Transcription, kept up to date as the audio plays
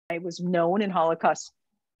I was known in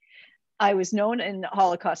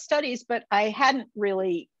Holocaust studies, but I hadn't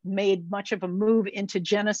really made much of a move into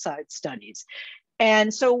genocide studies.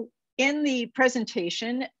 And so in the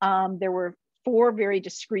presentation, there were 4 very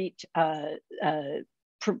discrete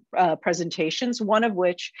presentations, one of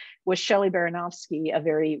which was Shelley Baranowski, a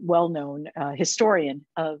very well-known historian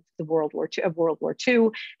of World War II,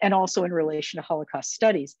 and also in relation to Holocaust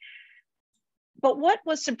studies. But what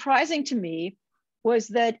was surprising to me was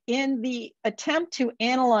that in the attempt to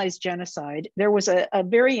analyze genocide, there was a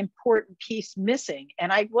very important piece missing,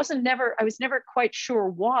 and I was never quite sure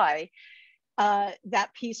why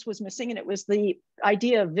that piece was missing, and it was the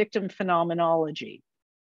idea of victim phenomenology.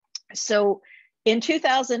 So in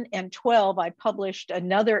 2012, I published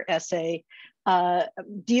another essay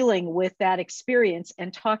dealing with that experience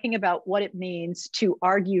and talking about what it means to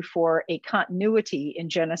argue for a continuity in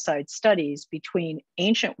genocide studies between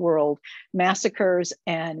ancient world massacres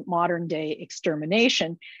and modern day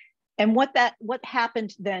extermination, and what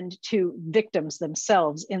happened then to victims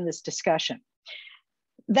themselves in this discussion.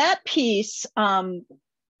 That piece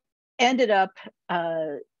ended up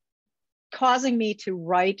causing me to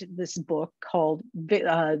write this book called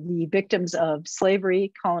The Victims of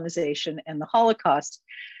Slavery, Colonization, and the Holocaust,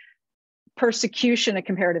 Persecution, a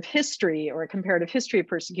Comparative History, or a Comparative History of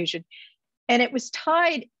Persecution. And it was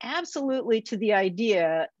tied absolutely to the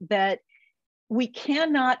idea that we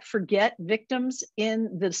cannot forget victims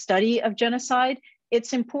in the study of genocide.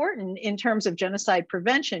 It's important in terms of genocide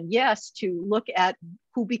prevention, yes, to look at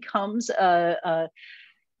who becomes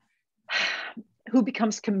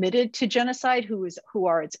committed to genocide, who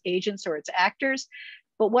are its agents or its actors.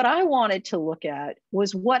 But what I wanted to look at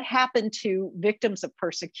was what happened to victims of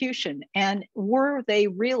persecution, and were they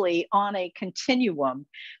really on a continuum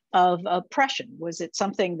of oppression? Was it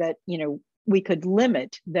something that, you know, we could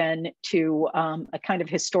limit then to a kind of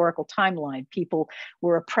historical timeline? People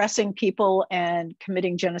were oppressing people and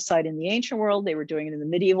committing genocide in the ancient world. They were doing it in the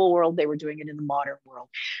medieval world. They were doing it in the modern world.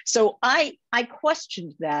 So I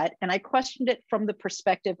questioned that, and I questioned it from the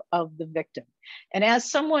perspective of the victim. And as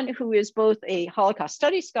someone who is both a Holocaust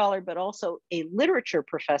studies scholar, but also a literature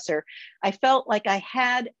professor, I felt like I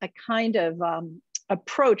had a kind of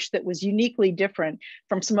approach that was uniquely different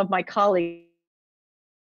from some of my colleagues,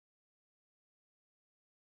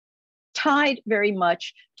 tied very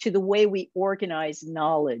much to the way we organize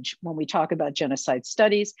knowledge when we talk about genocide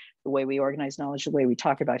studies, the way we organize knowledge, the way we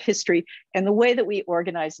talk about history, and the way that we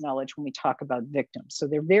organize knowledge when we talk about victims. So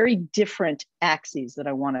they're very different axes that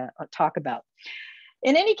I want to talk about.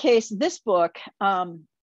 In any case, this book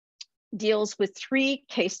deals with 3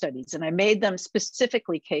 case studies, and I made them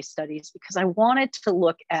specifically case studies because I wanted to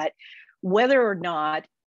look at whether or not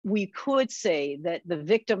we could say that the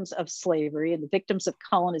victims of slavery and the victims of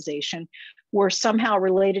colonization were somehow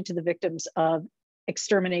related to the victims of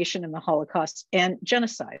extermination in the Holocaust and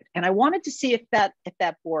genocide. And I wanted to see if that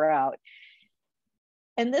bore out.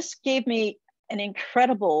 And this gave me an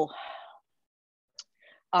incredible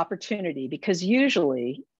opportunity, because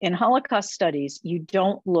usually in Holocaust studies, you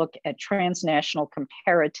don't look at transnational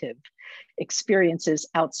comparative experiences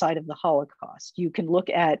outside of the Holocaust. You can look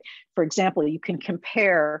at, for example, you can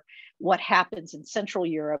compare what happens in Central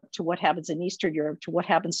Europe to what happens in Eastern Europe to what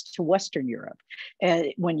happens to Western Europe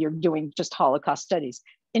when you're doing just Holocaust studies.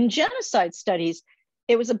 In genocide studies,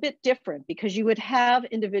 it was a bit different, because you would have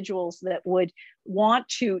individuals that would want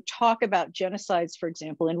to talk about genocides, for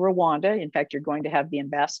example, in Rwanda. In fact, you're going to have the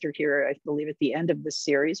ambassador here, I believe, at the end of this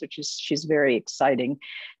series, she's very exciting.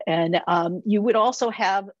 And you would also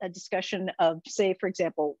have a discussion of, say, for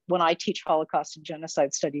example, when I teach Holocaust and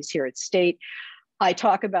genocide studies here at State, I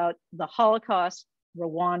talk about the Holocaust,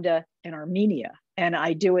 Rwanda, and Armenia. And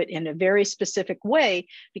I do it in a very specific way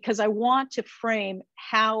because I want to frame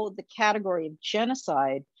how the category of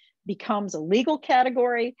genocide becomes a legal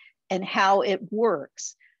category and how it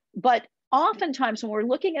works. But oftentimes when we're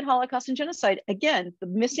looking at Holocaust and genocide, again, the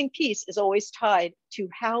missing piece is always tied to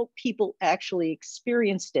how people actually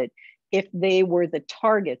experienced it if they were the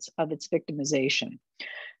targets of its victimization.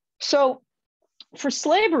 So for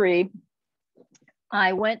slavery,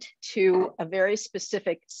 I went to a very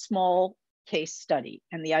specific small case study.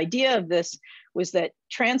 And the idea of this was that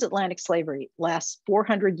transatlantic slavery lasts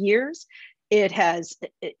 400 years. It has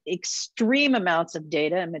extreme amounts of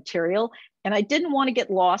data and material. And I didn't want to get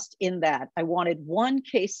lost in that. I wanted one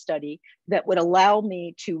case study that would allow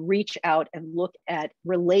me to reach out and look at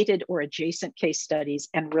related or adjacent case studies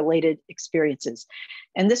and related experiences.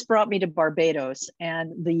 And this brought me to Barbados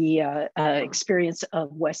and the experience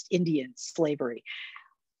of West Indian slavery.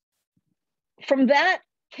 From that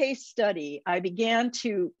case study, I began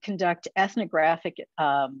to conduct ethnographic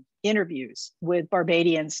interviews with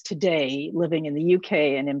Barbadians today living in the UK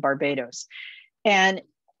and in Barbados. And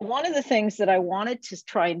one of the things that I wanted to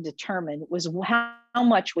try and determine was how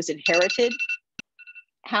much was inherited,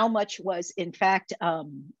 how much was in fact, how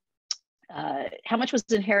much was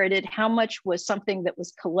inherited, how much was something that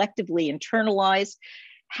was collectively internalized,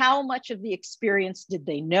 how much of the experience did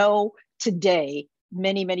they know today,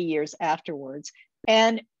 many, many years afterwards,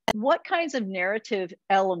 and what kinds of narrative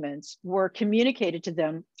elements were communicated to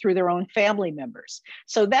them through their own family members.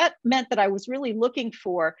 So that meant that I was really looking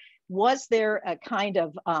for, was there a kind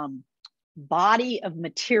of body of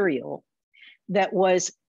material that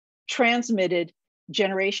was transmitted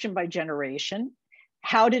generation by generation?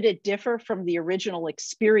 How did it differ from the original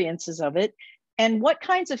experiences of it? And what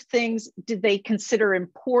kinds of things did they consider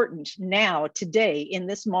important now, today, in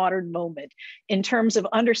this modern moment, in terms of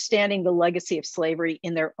understanding the legacy of slavery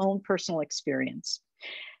in their own personal experience?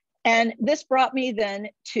 And this brought me then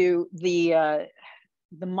to the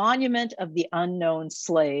Monument of the Unknown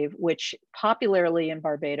Slave, which popularly in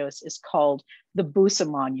Barbados is called the Busa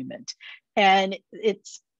Monument. And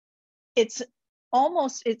it's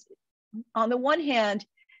on the one hand,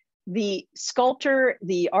 the sculptor,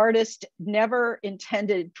 the artist never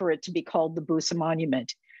intended for it to be called the Busa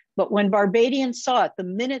Monument. But when Barbadians saw it, the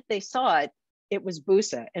minute they saw it, it was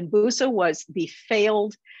Busa. And Busa was the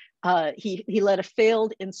failed, he led a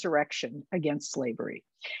failed insurrection against slavery.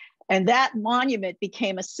 And that monument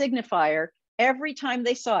became a signifier every time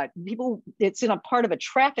they saw it. People, it's in a part of a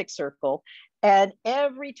traffic circle. And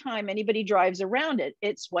every time anybody drives around it,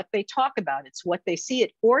 it's what they talk about. It's what they see.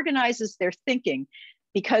 It organizes their thinking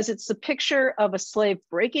because it's the picture of a slave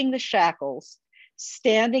breaking the shackles,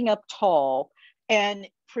 standing up tall, and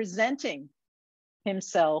presenting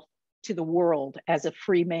himself to the world as a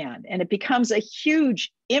free man. And it becomes a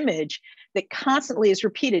huge image that constantly is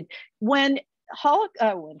repeated. When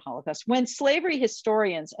slavery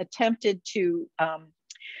historians attempted to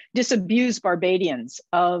disabuse Barbadians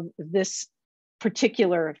of this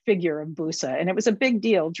particular figure of Busa, and it was a big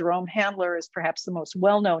deal. Jerome Handler is perhaps the most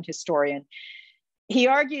well-known historian. He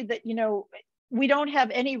argued that, you know, we don't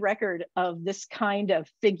have any record of this kind of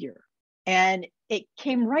figure. And it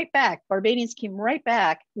came right back, Barbadians came right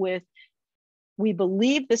back with, we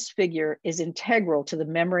believe this figure is integral to the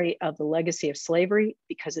memory of the legacy of slavery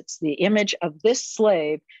because it's the image of this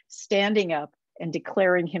slave standing up and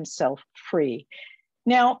declaring himself free.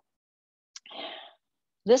 Now,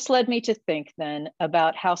 this led me to think then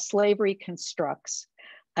about how slavery constructs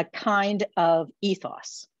a kind of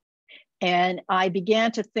ethos. And I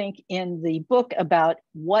began to think in the book about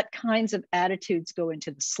what kinds of attitudes go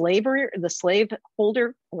into the slave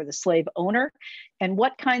holder or the slave owner, and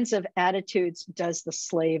what kinds of attitudes does the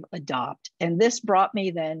slave adopt. And this brought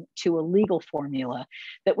me then to a legal formula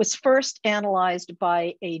that was first analyzed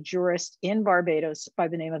by a jurist in Barbados by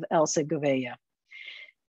the name of Elsa Gouveia.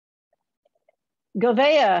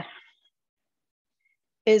 Gouveia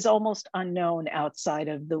is almost unknown outside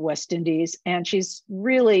of the West Indies, and she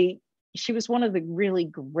was one of the really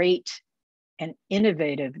great and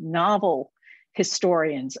innovative novel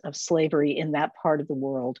historians of slavery in that part of the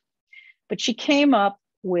world. But she came up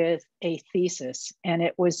with a thesis, and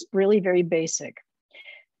it was really very basic.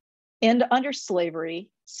 And under slavery,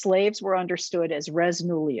 slaves were understood as res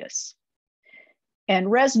nullius.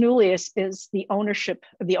 And res nullius is the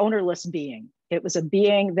ownerless being. It was a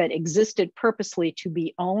being that existed purposely to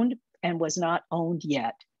be owned and was not owned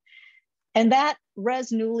yet. And that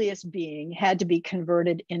res nullius being had to be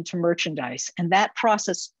converted into merchandise. And that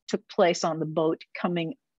process took place on the boat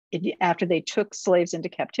coming after they took slaves into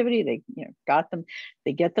captivity.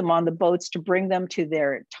 They get them on the boats to bring them to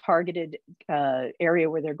their targeted area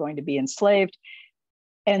where they're going to be enslaved.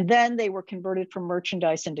 And then they were converted from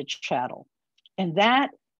merchandise into chattel. And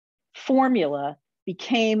that formula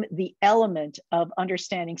became the element of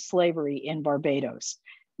understanding slavery in Barbados,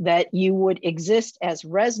 that you would exist as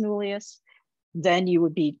res nullius, then you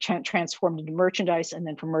would be transformed into merchandise, and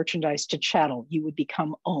then from merchandise to chattel, you would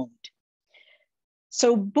become owned.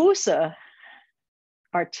 So Busa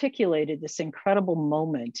articulated this incredible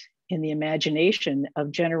moment in the imagination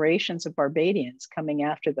of generations of Barbadians coming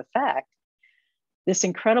after the fact, this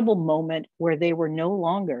incredible moment where they were no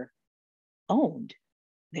longer owned.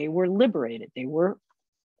 They were liberated. They were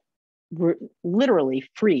literally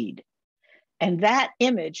freed. And that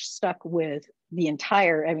image stuck with the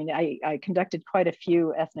entire, I conducted quite a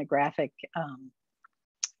few ethnographic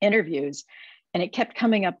interviews, and it kept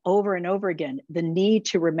coming up over and over again, the need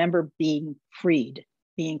to remember being freed,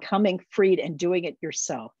 becoming freed and doing it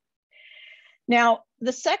yourself. Now,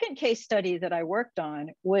 the second case study that I worked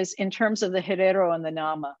on was in terms of the Herero and the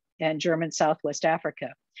Nama and German Southwest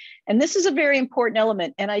Africa. And this is a very important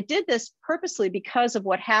element. And I did this purposely because of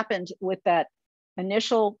what happened with that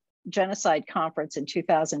initial genocide conference in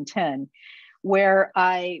 2010, where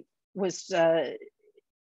I was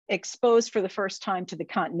exposed for the first time to the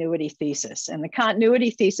continuity thesis. And the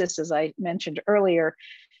continuity thesis, as I mentioned earlier,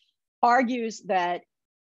 argues that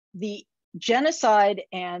the genocide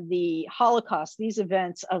and the Holocaust, these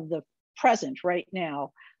events of the present right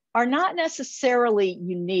now, are not necessarily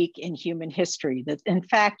unique in human history. That in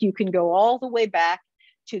fact, you can go all the way back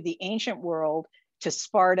to the ancient world, to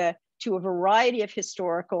Sparta, to a variety of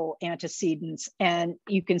historical antecedents, and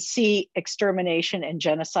you can see extermination and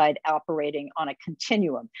genocide operating on a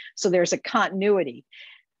continuum. So there's a continuity.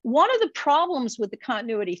 One of the problems with the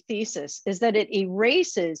continuity thesis is that it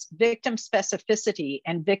erases victim specificity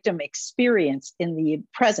and victim experience in the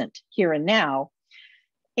present, here and now,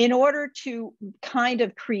 in order to kind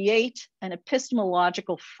of create an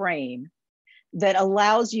epistemological frame that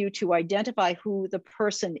allows you to identify who the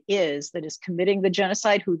person is that is committing the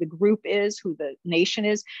genocide, who the group is, who the nation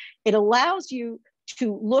is. It allows you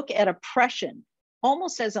to look at oppression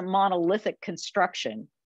almost as a monolithic construction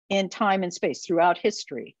in time and space throughout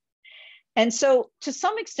history. And so to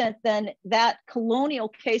some extent, then that colonial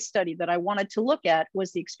case study that I wanted to look at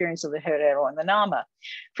was the experience of the Herero and the Nama.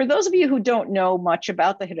 For those of you who don't know much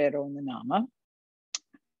about the Herero and the Nama,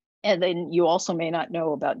 and then you also may not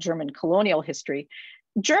know about German colonial history,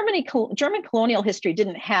 German colonial history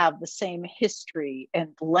didn't have the same history and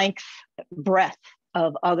length, breadth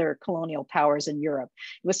of other colonial powers in Europe.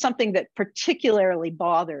 It was something that particularly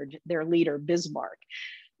bothered their leader, Bismarck.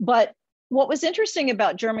 But what was interesting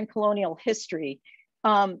about German colonial history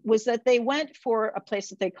was that they went for a place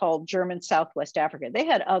that they called German Southwest Africa. They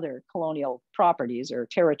had other colonial properties or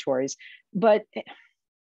territories, but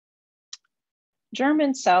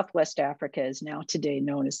German Southwest Africa is now today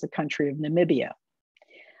known as the country of Namibia.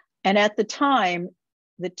 And at the time,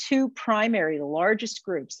 the two primary, the largest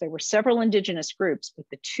groups, there were several indigenous groups, but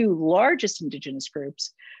the two largest indigenous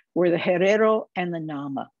groups were the Herero and the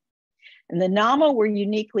Nama. And the Nama were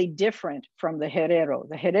uniquely different from the Herero.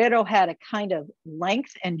 The Herero had a kind of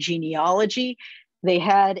length and genealogy. They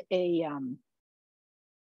had a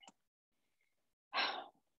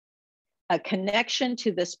connection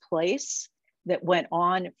to this place that went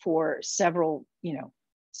on for several,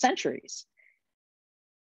 centuries.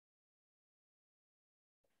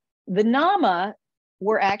 The Nama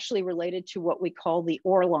were actually related to what we call the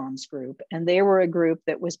Orlons group. And they were a group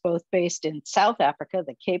that was both based in South Africa,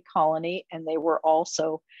 the Cape Colony, and they were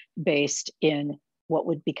also based in what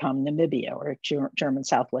would become Namibia or German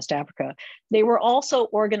Southwest Africa. They were also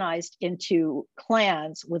organized into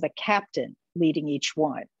clans with a captain leading each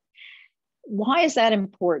one. Why is that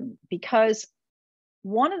important? Because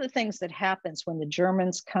one of the things that happens when the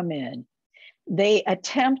Germans come in, they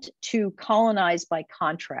attempt to colonize by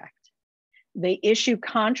contract. They issue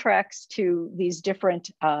contracts to these different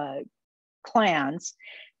clans,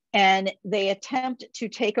 and they attempt to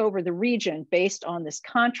take over the region based on this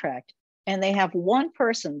contract. And they have one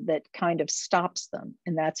person that kind of stops them,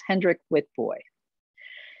 and that's Hendrik Witbooi.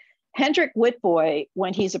 Hendrik Witbooi,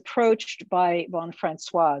 when he's approached by von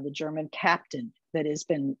Francois, the German captain that has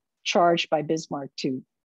been charged by Bismarck to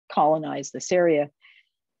colonize this area,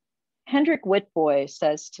 Hendrik Witbooi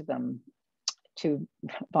says to them, to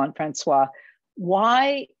von Francois,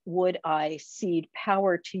 why would I cede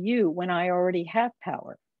power to you when I already have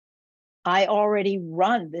power? I already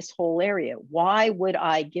run this whole area. Why would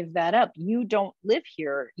I give that up? You don't live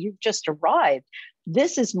here. You've just arrived.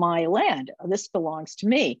 This is my land. This belongs to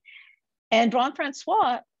me. And von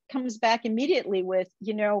Francois comes back immediately with,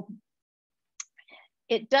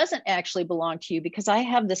 it doesn't actually belong to you because I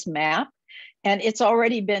have this map and it's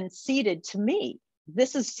already been ceded to me.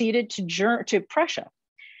 This is ceded to Prussia.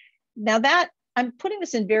 Now that, I'm putting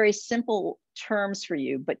this in very simple terms for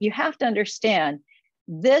you, but you have to understand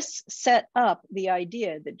this set up the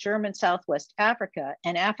idea that German Southwest Africa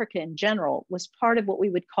and Africa in general was part of what we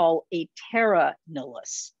would call a terra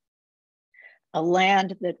nullius, a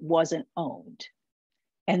land that wasn't owned.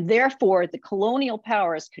 And therefore the colonial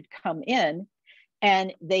powers could come in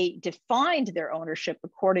and they defined their ownership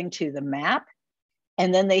according to the map,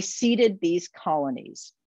 and then they ceded these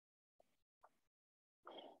colonies.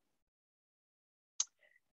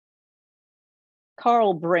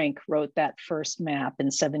 Carl Brink wrote that first map in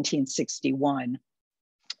 1761.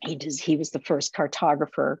 He was the first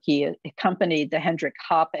cartographer. He accompanied the Hendrik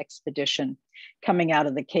Hop expedition coming out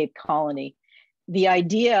of the Cape Colony. The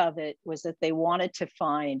idea of it was that they wanted to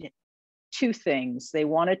find two things. They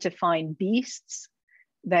wanted to find beasts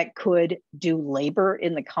that could do labor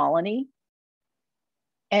in the colony.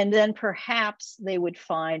 And then perhaps they would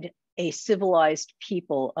find a civilized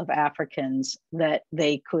people of Africans that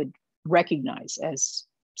they could recognize as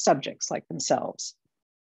subjects like themselves.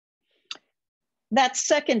 That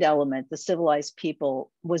second element, the civilized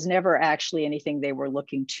people, was never actually anything they were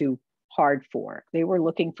looking too hard for. They were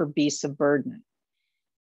looking for beasts of burden.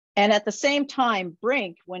 And at the same time,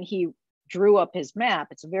 Brink, when he drew up his map,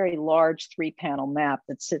 it's a very large 3-panel map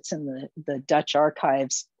that sits in the Dutch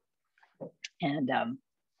archives. And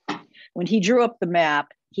when he drew up the map,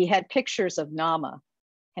 he had pictures of Nama,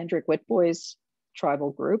 Hendrik Witboy's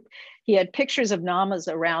tribal group. He had pictures of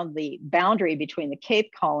Namas around the boundary between the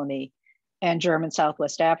Cape Colony and German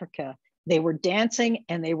Southwest Africa. They were dancing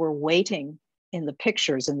and they were waiting in the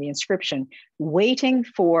pictures in the inscription, waiting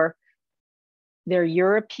for their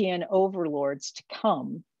European overlords to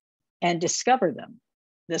come and discover them.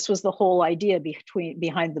 This was the whole idea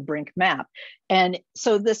behind the Brink map. And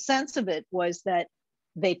so the sense of it was that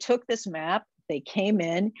they took this map, they came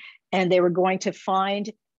in, and they were going to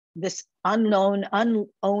find this unknown,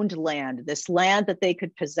 unowned land, this land that they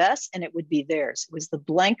could possess, and it would be theirs. It was the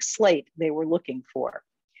blank slate they were looking for.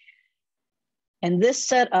 And this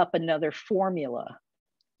set up another formula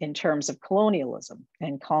in terms of colonialism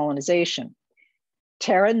and colonization.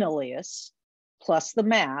 Terra nullius plus the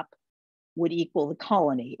map would equal the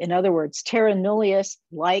colony. In other words, terra nullius,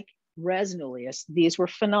 like res nullius, these were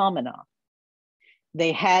phenomena.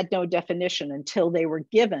 They had no definition until they were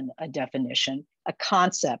given a definition, a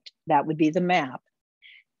concept, that would be the map.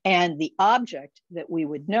 And the object that we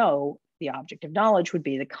would know, the object of knowledge, would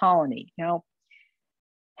be the colony. Now,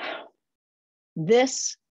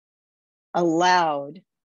 this allowed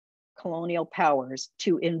colonial powers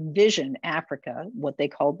to envision Africa, what they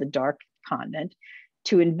called the dark continent,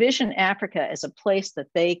 to envision Africa as a place that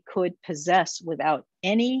they could possess without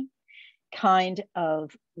any kind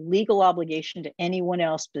of legal obligation to anyone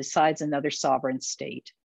else besides another sovereign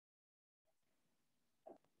state.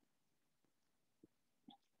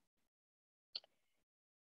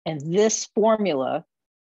 And this formula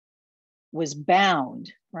was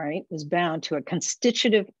bound, right? Was bound to a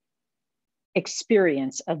constitutive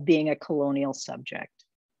experience of being a colonial subject.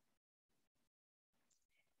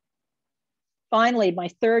 Finally, my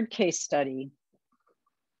third case study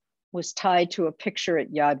was tied to a picture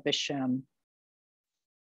at Yad Vashem.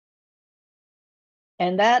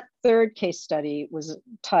 And that third case study was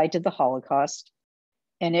tied to the Holocaust,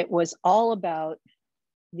 and it was all about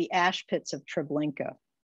the ash pits of Treblinka.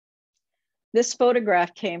 This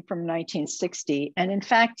photograph came from 1960, and in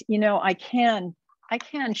fact, you know, I can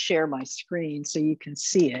share my screen so you can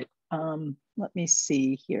see it. Let me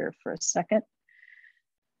see here for a second.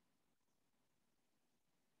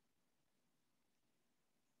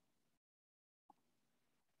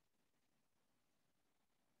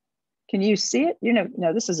 Can you see it? You know,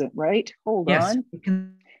 no, this isn't right. Hold on. Yes, you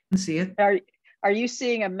can see it. Are you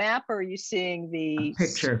seeing a map or are you seeing the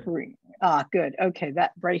picture? Screen? Ah, good. Okay,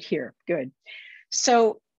 that right here. Good.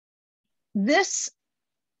 So this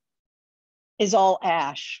is all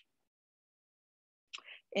ash.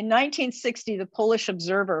 In 1960, the Polish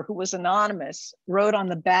observer, who was anonymous, wrote on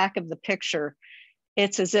the back of the picture,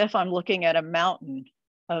 "It's as if I'm looking at a mountain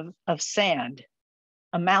of sand,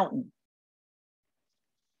 a mountain."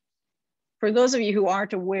 For those of you who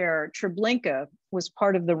aren't aware, Treblinka was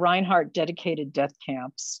part of the Reinhardt dedicated death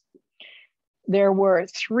camps. There were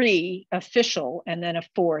 3 official, and then a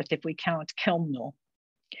 4th if we count Kelmnul.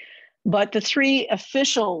 But the 3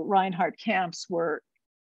 official Reinhardt camps were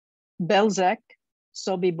Belzec,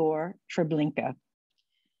 Sobibor, Treblinka.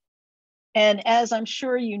 And as I'm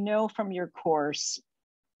sure you know from your course,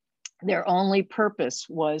 their only purpose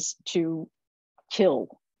was to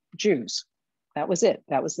kill Jews. That was it.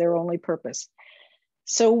 That was their only purpose.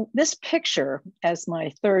 So this picture, as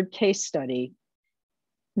my third case study,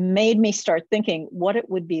 made me start thinking what it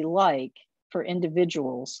would be like for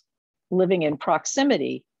individuals living in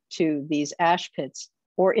proximity to these ash pits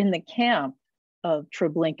or in the camp of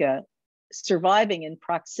Treblinka, surviving in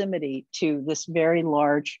proximity to this very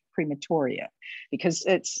large crematoria. Because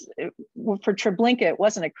for Treblinka, it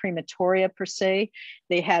wasn't a crematoria per se.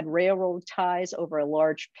 They had railroad ties over a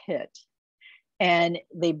large pit. And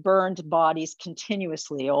they burned bodies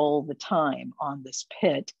continuously all the time on this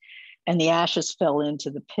pit, and the ashes fell into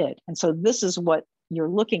the pit. And so this is what you're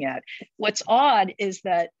looking at. What's odd is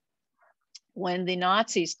that when the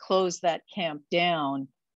Nazis closed that camp down,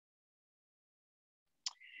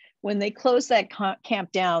 they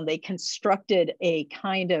constructed a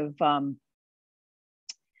kind of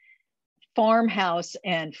farmhouse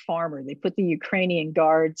and farmer. They put the Ukrainian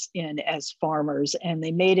guards in as farmers, and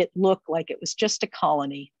they made it look like it was just a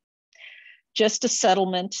colony, just a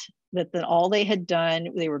settlement, that then all they had done,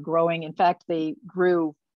 they were growing. In fact, they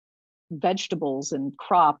grew vegetables and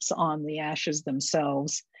crops on the ashes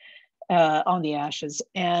themselves, on the ashes.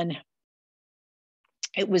 And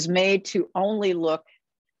it was made to only look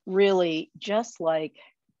really just like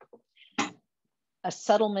a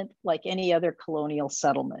settlement, like any other colonial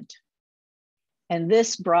settlement. And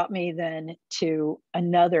this brought me then to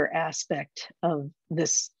another aspect of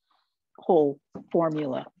this whole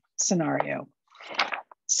formula scenario.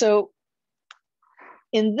 So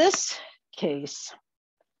in this case,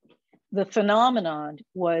 the phenomenon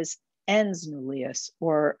was ens nullius,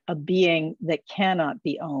 or a being that cannot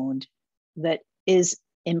be owned, that is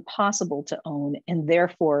impossible to own, and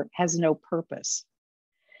therefore has no purpose.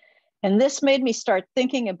 And this made me start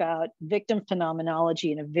thinking about victim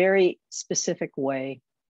phenomenology in a very specific way.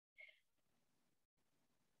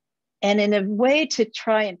 And in a way to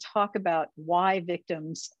try and talk about why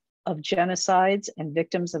victims of genocides and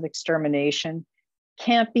victims of extermination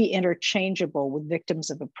can't be interchangeable with victims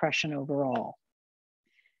of oppression overall.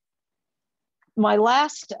 My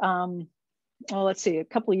last, well, let's see, a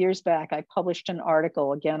couple of years back, I published an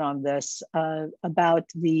article again on this about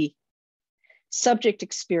the subject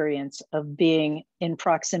experience of being in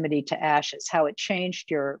proximity to ashes, how it changed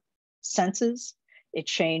your senses, it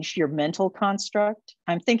changed your mental construct.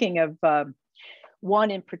 I'm thinking of one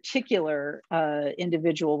in particular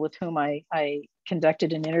individual with whom I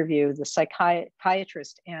conducted an interview, the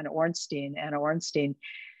psychiatrist Anna Ornstein.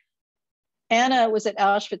 Anna was at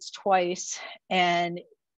Auschwitz twice, and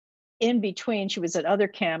in between, she was at other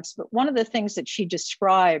camps. But one of the things that she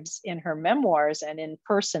describes in her memoirs and in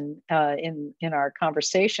person in our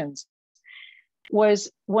conversations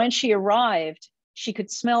was when she arrived, she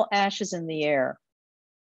could smell ashes in the air.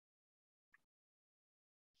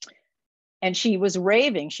 And she was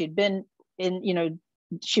raving. She'd been in,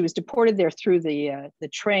 she was deported there through the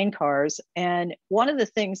train cars. And one of the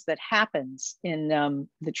things that happens in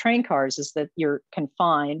the train cars is that you're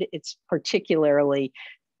confined. It's particularly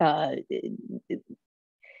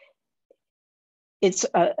it's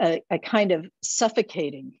a kind of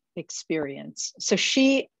suffocating experience. So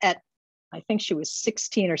she, I think she was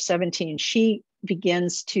 16 or 17, she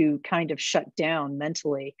begins to kind of shut down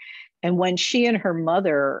mentally. And when she and her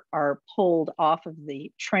mother are pulled off of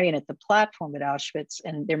the train at the platform at Auschwitz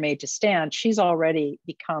and they're made to stand, she's already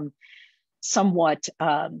become somewhat,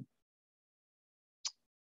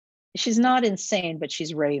 she's not insane, but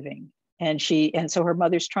she's raving. And so her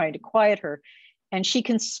mother's trying to quiet her, and she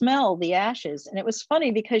can smell the ashes. And it was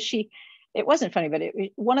funny because it wasn't funny, but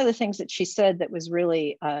one of the things that she said that was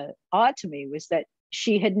really odd to me was that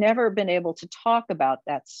she had never been able to talk about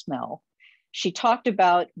that smell. She talked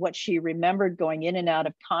about what she remembered going in and out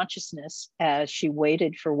of consciousness as she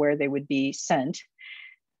waited for where they would be sent.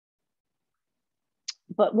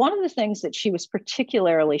 But one of the things that she was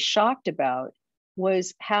particularly shocked about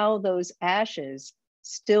was how those ashes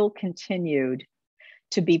still continued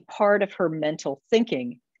to be part of her mental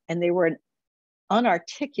thinking, and they were an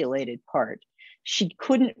unarticulated part. She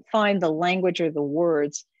couldn't find the language or the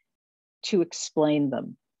words to explain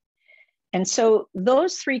them. And so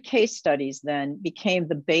those three case studies then became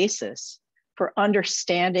the basis for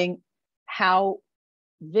understanding how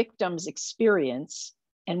victims experience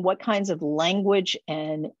and what kinds of language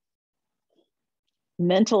and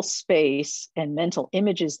mental space and mental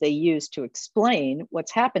images they use to explain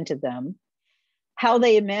what's happened to them, how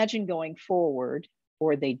they imagine going forward,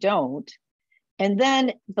 or they don't. And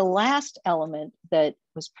then the last element that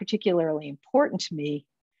was particularly important to me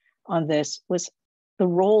on this was the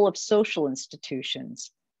role of social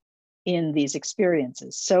institutions in these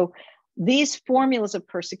experiences. So these formulas of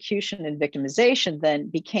persecution and victimization then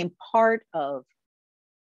became part of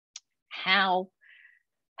how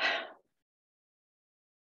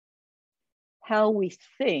we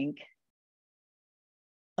think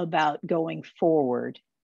about going forward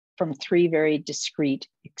from three very discrete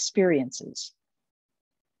experiences.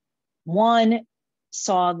 One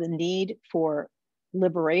saw the need for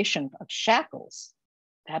liberation of shackles.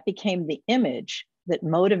 That became the image that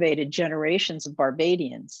motivated generations of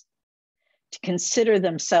Barbadians to consider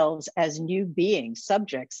themselves as new beings,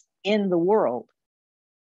 subjects in the world.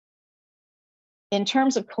 In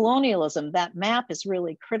terms of colonialism, that map is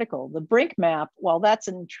really critical. The Brink map, while that's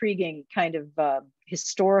an intriguing kind of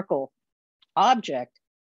historical object,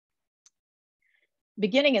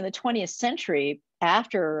 beginning in the 20th century,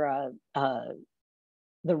 after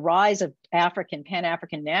the rise of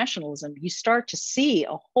Pan-African nationalism, you start to see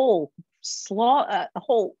a whole a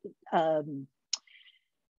whole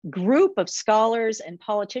group of scholars and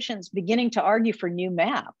politicians beginning to argue for new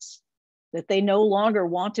maps, that they no longer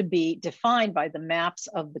want to be defined by the maps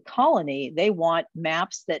of the colony. They want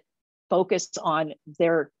maps that focus on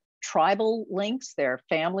their tribal links, their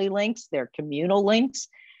family links, their communal links.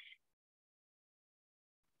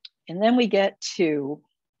 And then we get to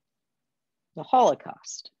the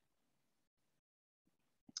Holocaust.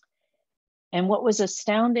 And what was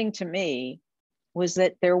astounding to me was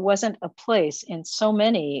that there wasn't a place in so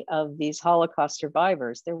many of these Holocaust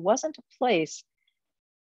survivors, there wasn't a place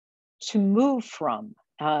to move from.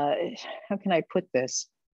 How can I put this?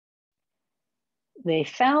 They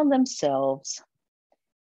found themselves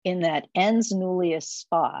in that ens nullius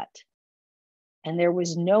spot, and there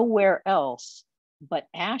was nowhere else but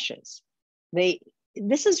ashes.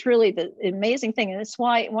 This is really the amazing thing, and it's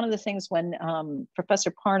why one of the things when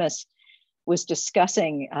Professor Parnas was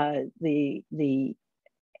discussing the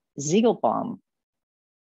Ziegelbaum,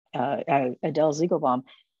 Adele Ziegelbaum,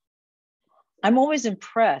 I'm always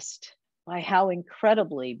impressed by how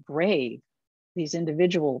incredibly brave these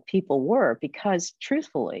individual people were, because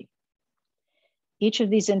truthfully, each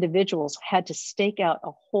of these individuals had to stake out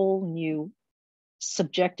a whole new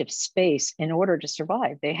subjective space in order to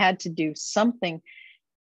survive. They had to do something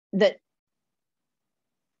that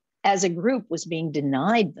as a group was being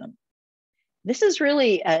denied them. This is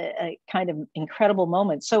really a kind of incredible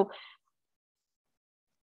moment. So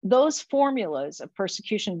those formulas of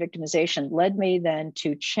persecution victimization led me then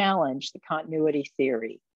to challenge the continuity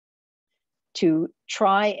theory, to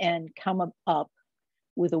try and come up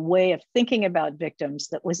with a way of thinking about victims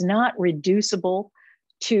that was not reducible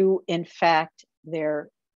to, in fact, their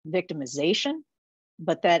victimization,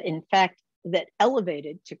 but that, in fact, that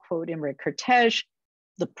elevated, to quote Imre Kertész,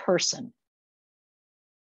 the person,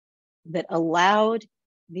 that allowed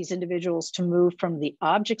these individuals to move from the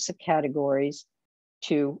objects of categories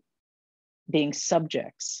to being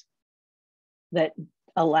subjects, that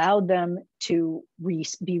allowed them to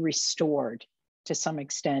be restored to some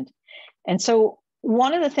extent. And so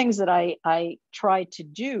one of the things that I tried to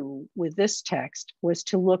do with this text was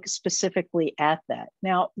to look specifically at that.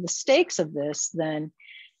 Now, the stakes of this then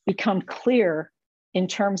become clear in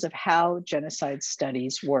terms of how genocide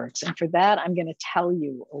studies works. And for that, I'm going to tell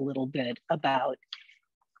you a little bit about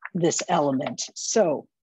this element. So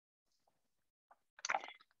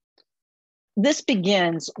this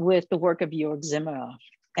begins with the work of Jörg Zimmer.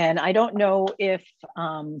 And I don't know if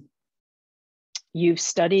you've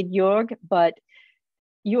studied Jörg, but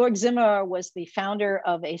Jörg Zimmer was the founder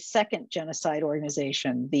of a second genocide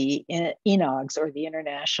organization, the INOGS, or the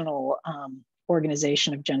International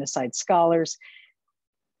Organization of Genocide Scholars.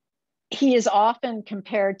 He is often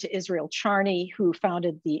compared to Israel Charney, who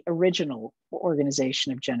founded the original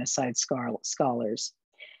Organization of Genocide Scholars.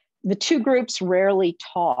 The two groups rarely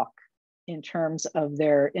talk in terms of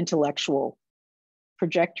their intellectual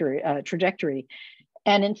trajectory.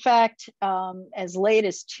 And in fact, as late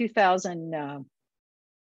as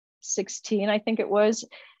 2016, I think it was,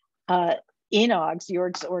 INOGS,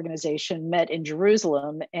 Jörg's organization, met in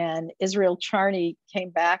Jerusalem, and Israel Charney came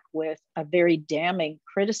back with a very damning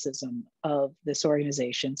criticism of this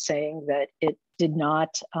organization, saying that it did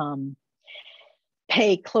not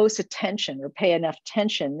pay close attention or pay enough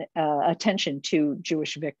attention to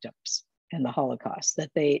Jewish victims in the Holocaust,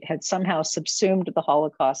 that they had somehow subsumed the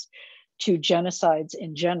Holocaust to genocides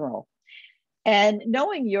in general. And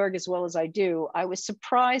knowing Jörg as well as I do, I was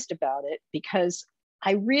surprised about it, because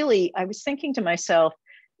I was thinking to myself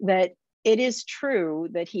that it is true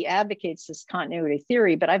that he advocates this continuity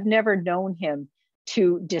theory, but I've never known him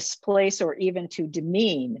to displace or even to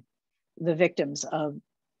demean the victims of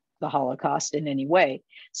the Holocaust in any way.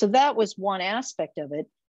 So that was one aspect of it.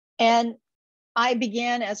 And I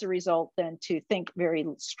began as a result then to think very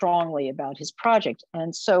strongly about his project.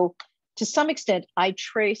 And so to some extent, I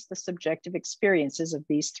trace the subjective experiences of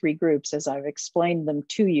these three groups as I've explained them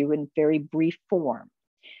to you in very brief form.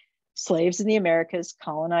 Slaves in the Americas,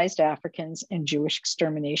 colonized Africans, and Jewish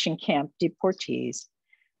extermination camp deportees,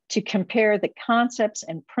 to compare the concepts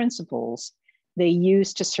and principles they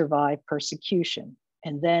use to persecution,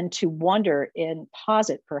 and then to wonder and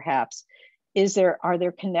posit perhaps, are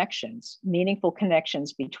there connections, meaningful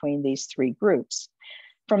connections between these three groups?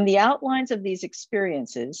 From the outlines of these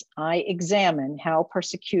experiences, I examine how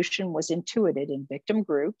persecution was intuited in victim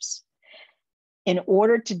groups in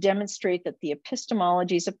order to demonstrate that the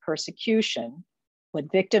epistemologies of persecution,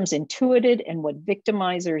 what victims intuited and what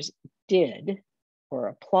victimizers did or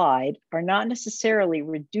applied, are not necessarily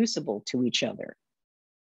reducible to each other.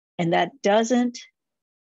 And that doesn't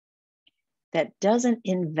that doesn't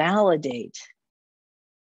invalidate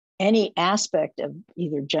any aspect of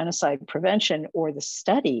either genocide prevention or the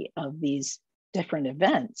study of these different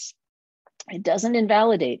events. It doesn't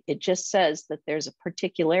invalidate, it just says that there's a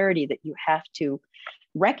particularity that you have to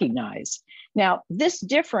recognize. Now, this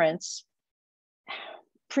difference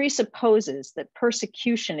presupposes that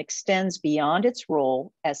persecution extends beyond its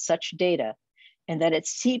role as such data, and that it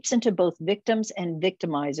seeps into both victims and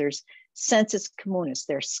victimizers' sensus communis,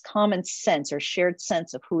 their common sense or shared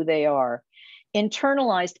sense of who they are,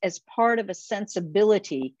 internalized as part of a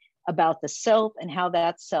sensibility about the self and how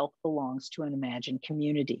that self belongs to an imagined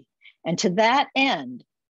community. And to that end,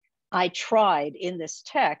 I tried in this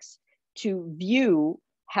text to view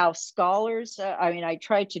how scholars, I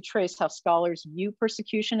tried to trace how scholars view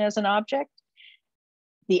persecution as an object,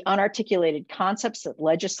 the unarticulated concepts that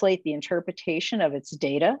legislate the interpretation of its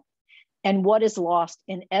data, and what is lost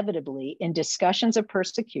inevitably in discussions of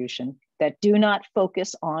persecution that do not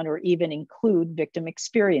focus on or even include victim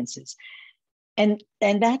experiences. And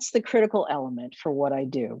that's the critical element for what I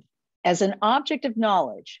do. As an object of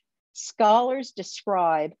knowledge, scholars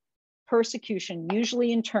describe persecution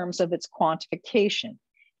usually in terms of its quantification.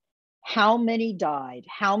 How many died?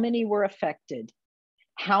 How many were affected?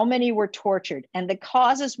 How many were tortured? And the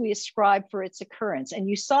causes we ascribe for its occurrence. And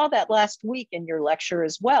you saw that last week in your lecture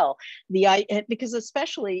as well. Because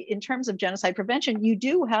especially in terms of genocide prevention, you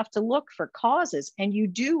do have to look for causes, and you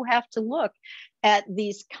do have to look at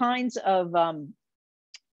these kinds of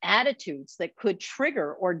attitudes that could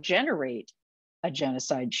trigger or generate a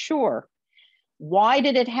genocide. Sure. Why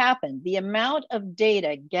did it happen? The amount of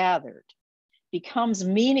data gathered becomes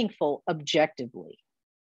meaningful objectively.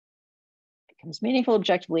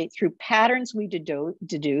 Through patterns we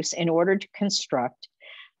deduce in order to construct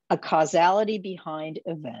a causality behind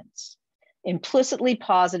events, implicitly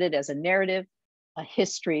posited as a narrative, a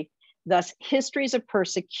history. Thus, histories of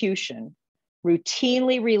persecution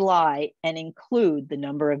routinely rely and include the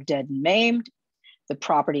number of dead and maimed, the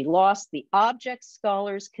property lost, the objects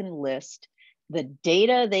scholars can list, the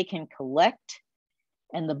data they can collect,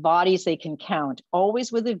 and the bodies they can count,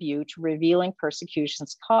 always with a view to revealing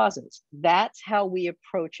persecution's causes. That's how we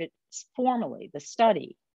approach it formally, the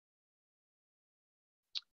study.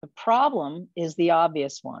 The problem is the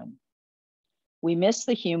obvious one. We miss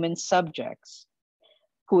the human subjects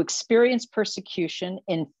who experience persecution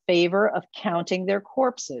in favor of counting their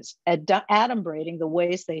corpses, adumbrating the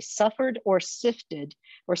ways they suffered or sifting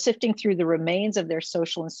through the remains of their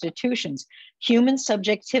social institutions. Human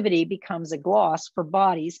subjectivity becomes a gloss for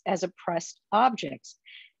bodies as oppressed objects.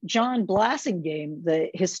 John Blassingame, the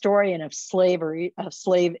historian of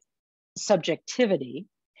slave subjectivity,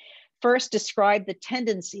 first described the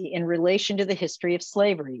tendency in relation to the history of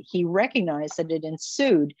slavery. He recognized that it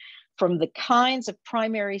ensued from the kinds of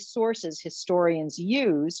primary sources historians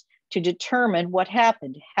use to determine what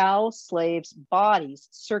happened, how slaves' bodies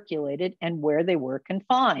circulated and where they were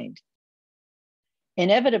confined.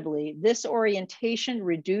 Inevitably, this orientation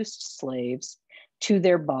reduced slaves to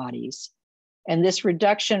their bodies, and this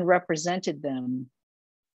reduction represented them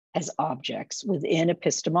as objects within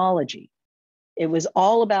epistemology. It was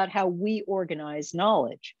all about how we organize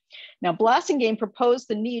knowledge. Now, Blassingame proposed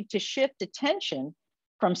the need to shift attention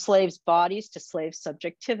from slaves' bodies to slave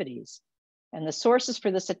subjectivities. And the sources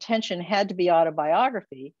for this attention had to be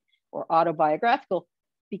autobiography or autobiographical,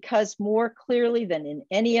 because more clearly than in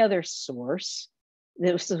any other source,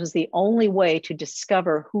 this was the only way to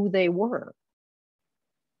discover who they were.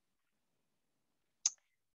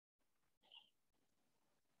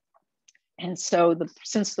 And so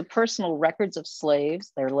since the personal records of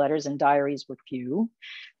slaves, their letters and diaries were few,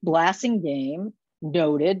 Blassingame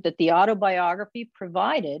noted that the autobiography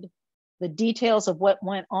provided the details of what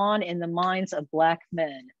went on in the minds of Black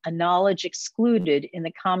men, a knowledge excluded in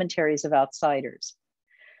the commentaries of outsiders.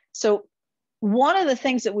 So one of the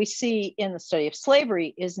things that we see in the study of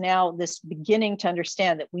slavery is now this beginning to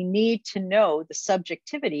understand that we need to know the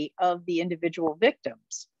subjectivity of the individual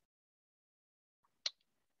victims.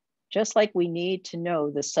 Just like we need to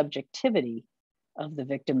know the subjectivity of the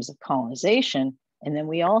victims of colonization, and then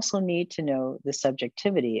we also need to know the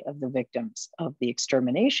subjectivity of the victims of the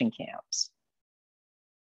extermination camps.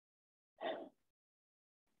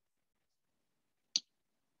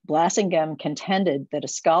 Blassingame contended that a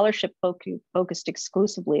scholarship focused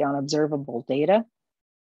exclusively on observable data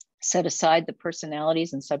set aside the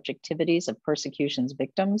personalities and subjectivities of persecution's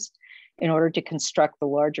victims in order to construct the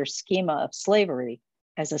larger schema of slavery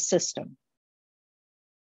as a system.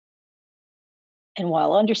 And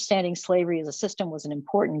while understanding slavery as a system was an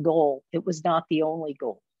important goal, it was not the only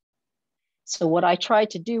goal. So what I tried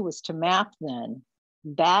to do was to map then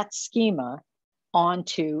that schema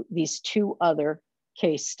onto these two other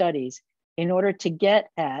case studies in order to get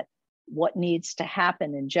at what needs to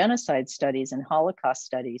happen in genocide studies and Holocaust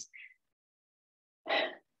studies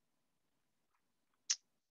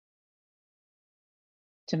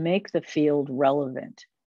to make the field relevant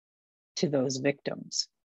to those victims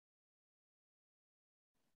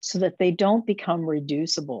so that they don't become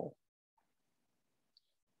reducible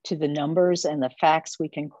to the numbers and the facts we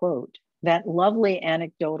can quote. That lovely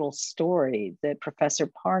anecdotal story that Professor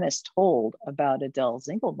Parnas told about Adele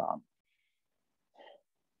Zingelbaum,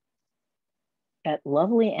 that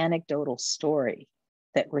lovely anecdotal story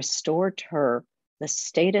that restored her the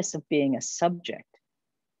status of being a subject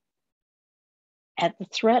at the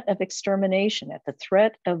threat of extermination, at the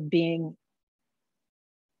threat of being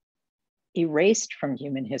erased from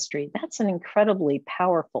human history. That's an incredibly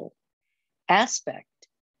powerful aspect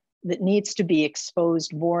that needs to be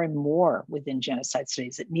exposed more and more within genocide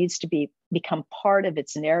studies. It needs to become part of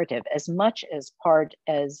its narrative as much as part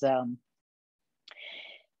as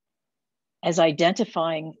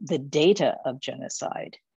identifying the data of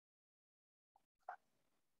genocide.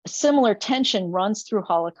 A similar tension runs through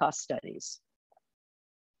Holocaust studies.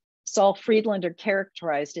 Saul Friedlander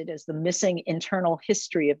characterized it as the missing internal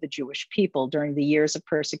history of the Jewish people during the years of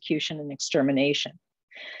persecution and extermination.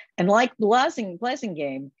 And like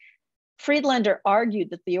Blasingame, Friedlander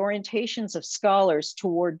argued that the orientations of scholars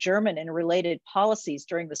toward German and related policies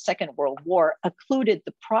during the Second World War occluded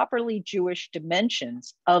the properly Jewish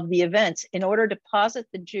dimensions of the events in order to posit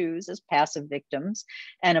the Jews as passive victims,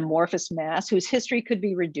 an amorphous mass whose history could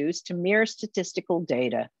be reduced to mere statistical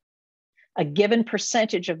data. A given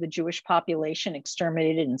percentage of the Jewish population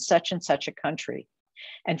exterminated in such and such a country.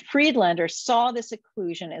 And Friedlander saw this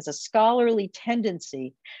occlusion as a scholarly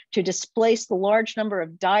tendency to displace the large number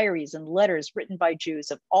of diaries and letters written by Jews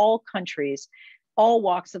of all countries, all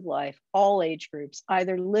walks of life, all age groups,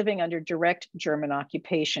 either living under direct German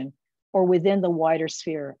occupation or within the wider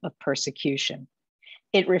sphere of persecution.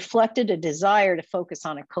 It reflected a desire to focus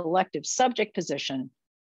on a collective subject position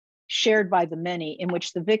shared by the many, in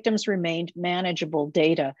which the victims remained manageable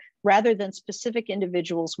data rather than specific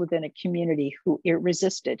individuals within a community who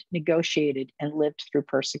resisted, negotiated, and lived through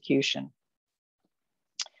persecution.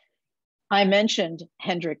 I mentioned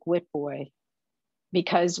Hendrik Witbooi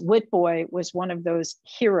because Witbooi was one of those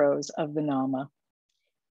heroes of the Nama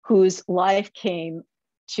whose life came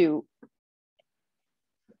to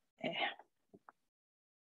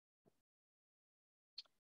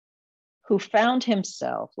who found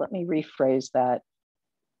himself, let me rephrase that,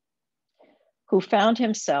 who found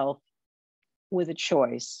himself with a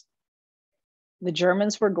choice. The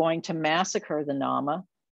Germans were going to massacre the Nama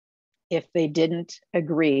if they didn't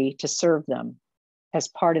agree to serve them as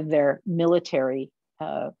part of their military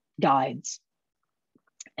guides.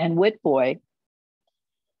 And Witbooi,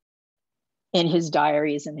 in his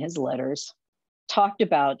diaries and his letters, talked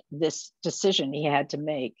about this decision he had to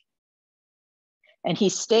make. And he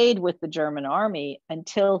stayed with the German army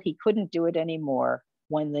until he couldn't do it anymore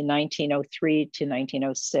when the 1903 to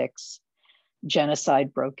 1906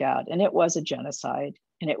 genocide broke out. And it was a genocide,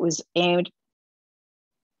 and it was aimed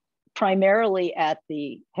primarily at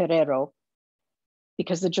the Herero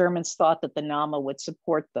because the Germans thought that the Nama would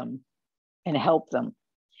support them and help them.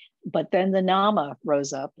 But then the Nama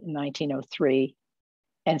rose up in 1903.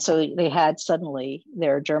 And so they had suddenly,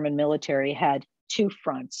 their German military had two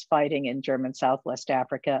fronts fighting in German Southwest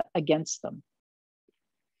Africa against them.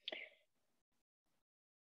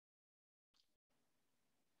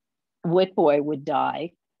 Witbooi would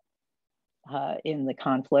die in the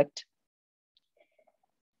conflict.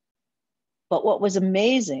 But what was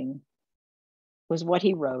amazing was what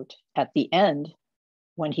he wrote at the end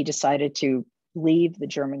when he decided to leave the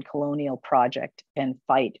German colonial project and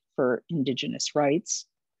fight for indigenous rights.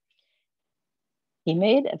 He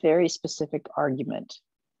made a very specific argument.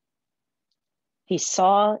 He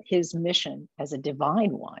saw his mission as a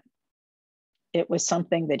divine one. It was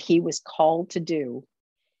something that he was called to do.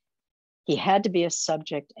 He had to be a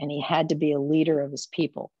subject and he had to be a leader of his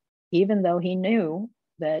people, even though he knew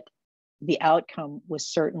that the outcome was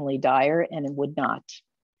certainly dire and it would not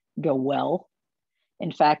go well.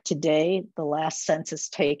 In fact, today, the last census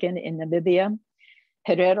taken in Namibia,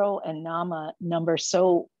 Herero and Nama number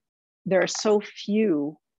there are so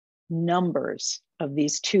few numbers of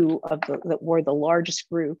these two that were the largest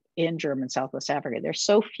group in German Southwest Africa. There's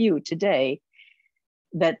so few today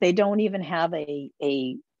that they don't even have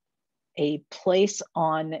a place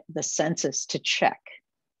on the census to check.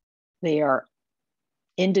 They are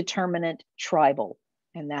indeterminate tribal,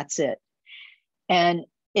 and that's it. And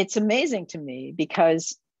it's amazing to me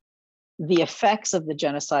because the effects of the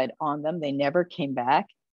genocide on them. They never came back.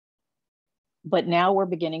 But now we're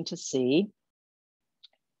beginning to see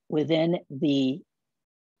within the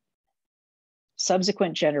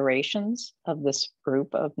subsequent generations of this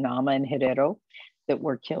group of Nama and Herero that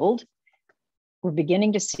were killed, we're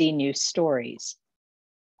beginning to see new stories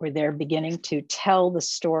where they're beginning to tell the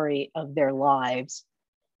story of their lives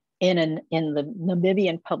in the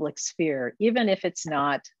Namibian public sphere, even if it's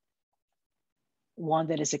not one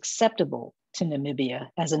that is acceptable to Namibia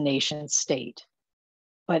as a nation state.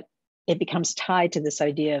 But it becomes tied to this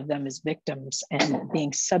idea of them as victims and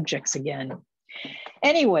being subjects again.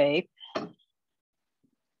 Anyway,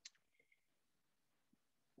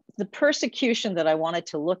 the persecution that I wanted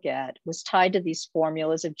to look at was tied to these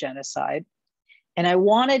formulas of genocide. And I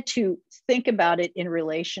wanted to think about it in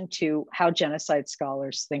relation to how genocide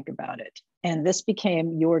scholars think about it. And this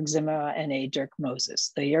became Jörg Zimmer and A. Dirk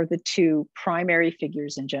Moses. They are the two primary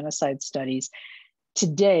figures in genocide studies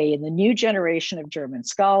today in the new generation of German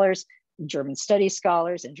scholars, German studies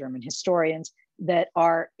scholars, and German historians that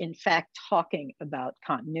are in fact talking about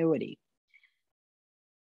continuity.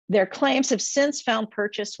 Their claims have since found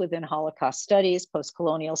purchase within Holocaust studies,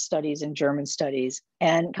 post-colonial studies, and German studies,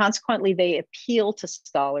 and consequently they appeal to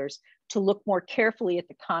scholars to look more carefully at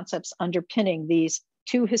the concepts underpinning these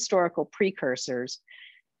two historical precursors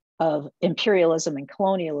of imperialism and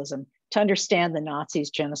colonialism to understand the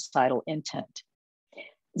Nazis' genocidal intent.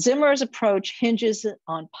 Zimmer's approach hinges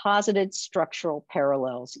on posited structural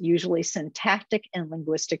parallels, usually syntactic and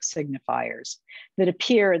linguistic signifiers, that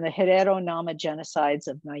appear in the Herero-Nama genocides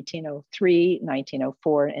of 1903,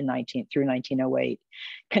 1904, and 1908,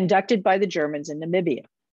 conducted by the Germans in Namibia,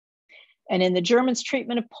 and in the Germans'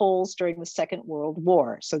 treatment of Poles during the Second World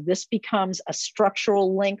War. So this becomes a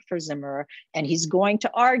structural link for Zimmer, and he's going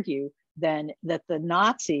to argue then that the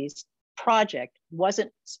Nazis' project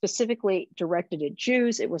wasn't specifically directed at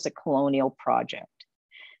Jews, it was a colonial project.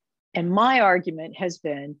 And my argument has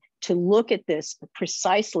been to look at this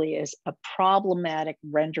precisely as a problematic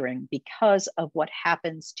rendering because of what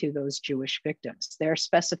happens to those Jewish victims. Their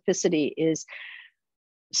specificity is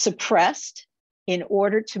suppressed in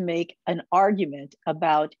order to make an argument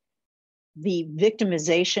about the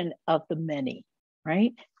victimization of the many,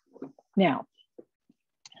 right? Now,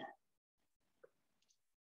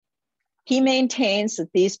 he maintains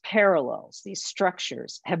that these parallels, these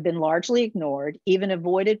structures, have been largely ignored, even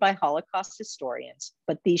avoided by Holocaust historians,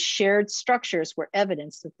 but these shared structures were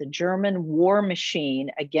evidence that the German war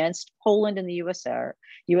machine against Poland and the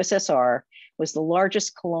USSR was the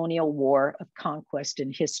largest colonial war of conquest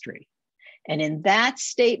in history. And in that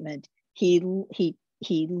statement, he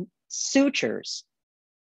sutures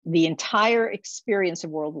the entire experience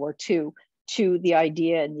of World War II to the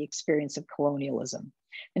idea and the experience of colonialism.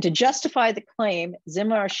 And to justify the claim,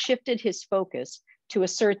 Zimmer shifted his focus to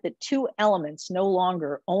assert that two elements, no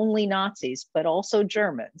longer only Nazis, but also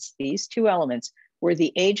Germans, these two elements were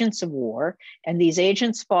the agents of war, and these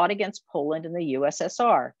agents fought against Poland and the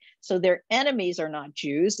USSR. So their enemies are not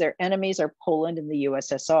Jews, their enemies are Poland and the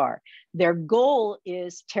USSR. Their goal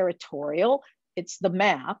is territorial, it's the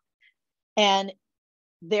map, and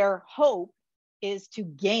their hope is to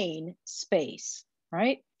gain space,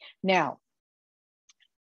 right? Now,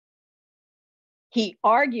 he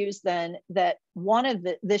argues then that one of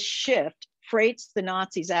this shift freights the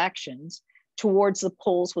Nazis' actions towards the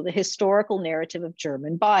Poles with a historical narrative of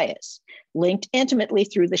German bias, linked intimately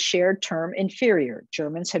through the shared term inferior.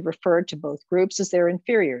 Germans had referred to both groups as their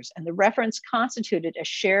inferiors, and the reference constituted a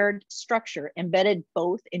shared structure embedded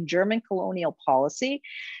both in German colonial policy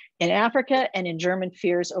in Africa and in German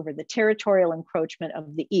fears over the territorial encroachment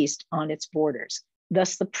of the East on its borders.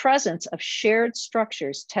 Thus, the presence of shared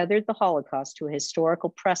structures tethered the Holocaust to a historical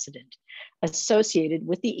precedent associated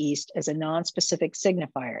with the East as a non-specific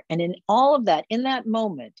signifier. And in all of that, in that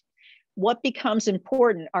moment, what becomes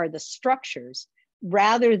important are the structures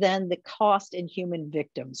rather than the cost in human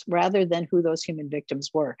victims, rather than who those human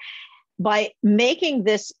victims were. By making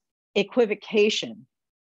this equivocation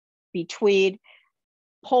between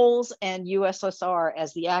Poles and USSR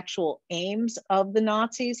as the actual aims of the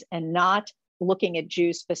Nazis and not looking at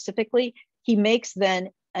Jews specifically, he makes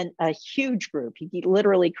then a huge group. He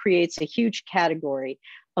literally creates a huge category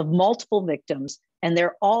of multiple victims, and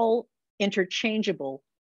they're all interchangeable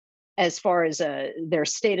as far as their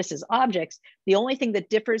status as objects. The only thing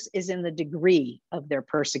that differs is in the degree of their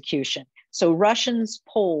persecution. So Russians,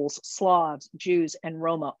 Poles, Slavs, Jews, and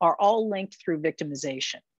Roma are all linked through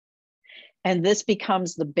victimization. And this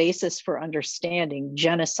becomes the basis for understanding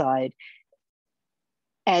genocide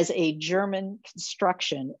as a German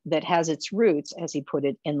construction that has its roots, as he put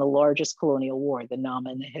it, in the largest colonial war, the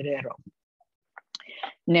Nama and the Herero.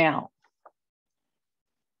 Now,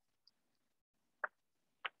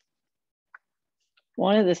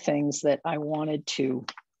 one of the things that I wanted to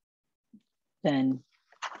then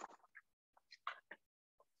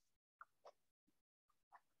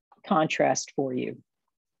contrast for you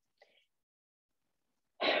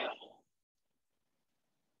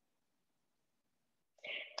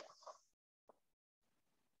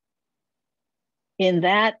in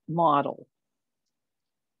that model,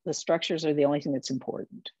 the structures are the only thing that's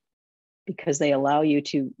important because they allow you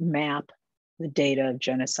to map the data of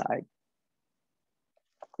genocide.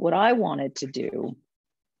 What I wanted to do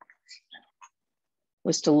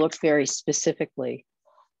was to look very specifically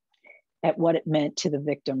at what it meant to the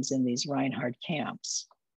victims in these Reinhard camps.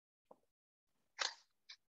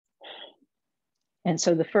 And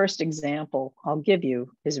so the first example I'll give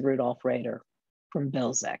you is Rudolf Rader from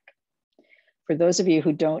Belzec. For those of you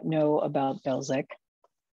who don't know about Belzec,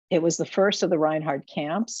 it was the first of the Reinhard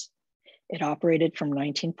camps. It operated from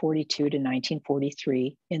 1942 to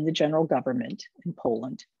 1943 in the general government in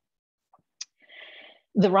Poland.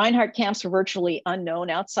 The Reinhard camps were virtually unknown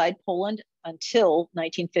outside Poland until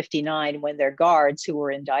 1959, when their guards, who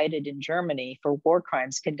were indicted in Germany for war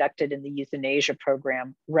crimes conducted in the euthanasia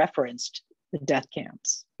program, referenced the death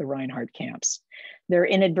camps, the Reinhard camps. Their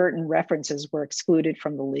inadvertent references were excluded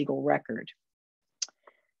from the legal record.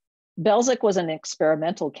 Belzec was an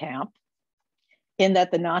experimental camp in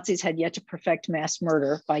that the Nazis had yet to perfect mass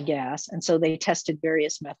murder by gas, and so they tested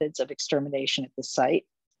various methods of extermination at the site.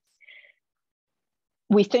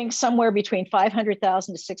 We think somewhere between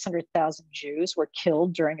 500,000 to 600,000 Jews were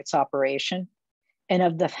killed during its operation. And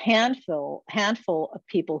of the handful of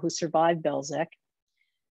people who survived Belzec,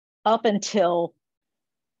 up until,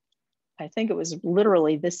 I think it was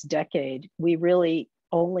literally this decade, we really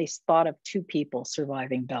only thought of 2 people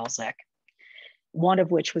surviving Belzec, one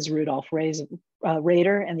of which was Rudolf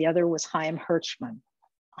Rader, and the other was Chaim Hertzmann.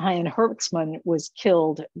 Chaim Hertzmann was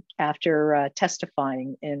killed after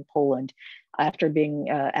testifying in Poland,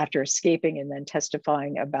 after escaping and then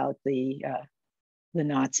testifying about the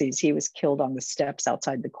Nazis. He was killed on the steps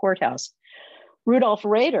outside the courthouse. Rudolf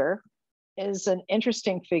Rader is an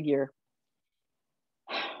interesting figure.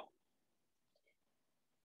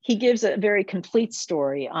 He gives a very complete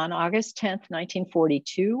story. On August 10th,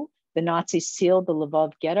 1942, the Nazis sealed the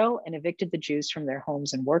Lvov ghetto and evicted the Jews from their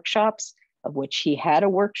homes and workshops, of which he had a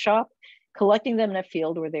workshop, collecting them in a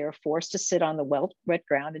field where they were forced to sit on the wet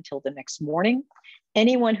ground until the next morning.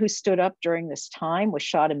 Anyone who stood up during this time was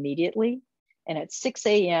shot immediately. And at 6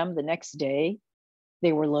 a.m. the next day,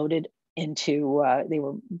 they were loaded into, they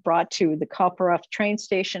were brought to the Koparov train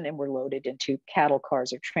station and were loaded into cattle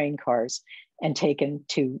cars or train cars and taken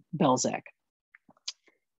to Belzec.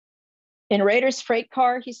 In Rader's freight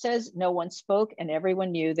car, he says, no one spoke and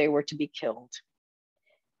everyone knew they were to be killed.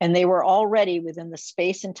 And they were already within the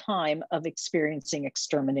space and time of experiencing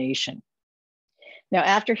extermination. Now,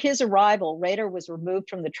 after his arrival, Rader was removed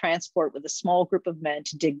from the transport with a small group of men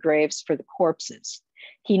to dig graves for the corpses.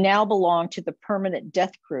 He now belonged to the permanent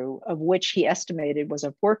death crew, of which he estimated was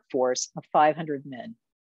a workforce of 500 men.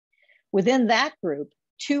 Within that group,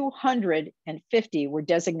 250 were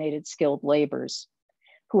designated skilled laborers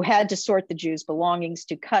who had to sort the Jews' belongings,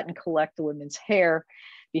 to cut and collect the women's hair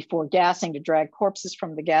before gassing, to drag corpses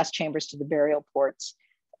from the gas chambers to the burial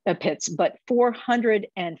pits. But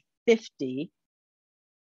 450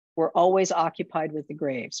 were always occupied with the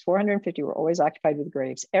graves. 450 were always occupied with the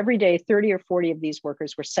graves. Every day, 30 or 40 of these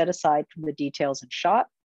workers were set aside from the details and shot.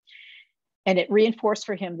 And it reinforced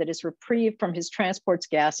for him that his reprieve from his transport's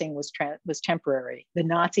gassing was temporary. The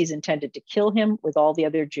Nazis intended to kill him with all the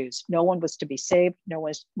other Jews. No one was to be saved, no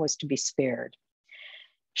one was to be spared.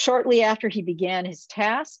 Shortly after he began his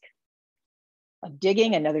task of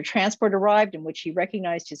digging, another transport arrived in which he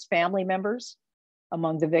recognized his family members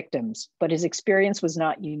among the victims, but his experience was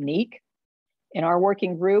not unique. In our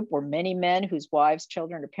working group were many men whose wives,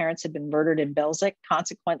 children, or parents had been murdered in Belzec.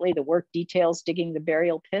 Consequently, the work details digging the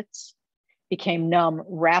burial pits became numb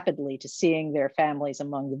rapidly to seeing their families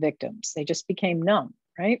among the victims. They just became numb,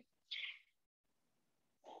 right?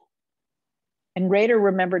 And Rader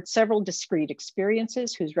remembered several discrete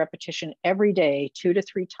experiences whose repetition every day, 2 to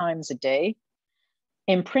 3 times a day,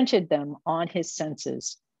 imprinted them on his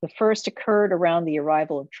senses. The first occurred around the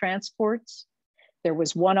arrival of transports. There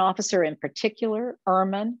was one officer in particular,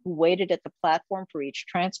 Ehrman, who waited at the platform for each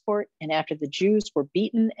transport, and after the Jews were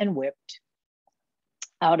beaten and whipped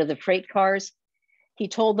out of the freight cars, he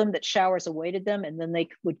told them that showers awaited them and then they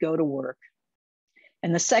would go to work.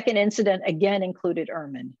 And the second incident again included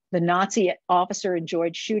Ehrman. The Nazi officer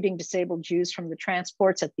enjoyed shooting disabled Jews from the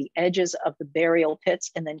transports at the edges of the burial pits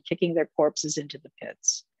and then kicking their corpses into the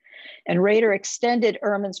pits. And Rader extended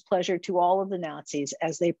Ehrman's pleasure to all of the Nazis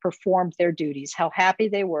as they performed their duties, how happy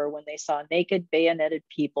they were when they saw naked, bayoneted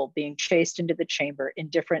people being chased into the chamber,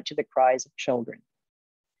 indifferent to the cries of children.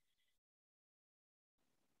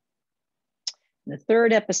 The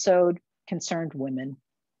third episode concerned women.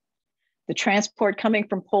 The transport coming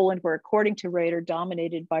from Poland were, according to Rader,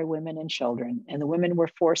 dominated by women and children, and the women were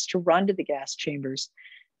forced to run to the gas chambers,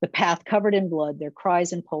 the path covered in blood, their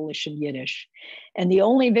cries in Polish and Yiddish. And the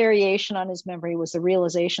only variation on his memory was the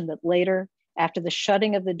realization that later, after the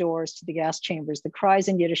shutting of the doors to the gas chambers, the cries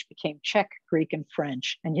in Yiddish became Czech, Greek, and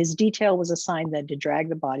French. And his detail was assigned then to drag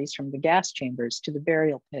the bodies from the gas chambers to the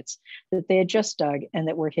burial pits that they had just dug and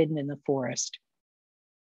that were hidden in the forest.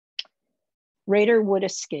 Rader would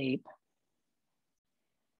escape.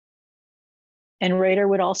 And Rader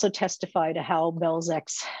would also testify to how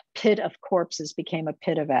Belzec's pit of corpses became a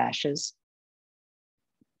pit of ashes.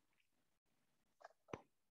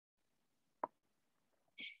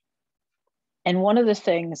 And one of the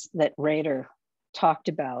things that Rader talked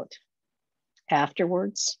about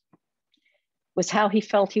afterwards was how he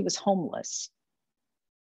felt he was homeless.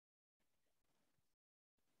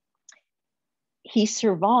 He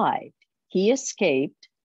survived, he escaped,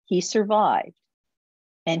 he survived.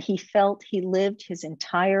 And he felt he lived his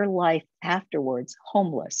entire life afterwards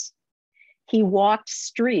homeless. He walked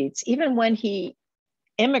streets, even when he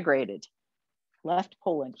immigrated, left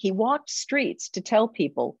Poland, he walked streets to tell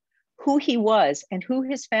people who he was and who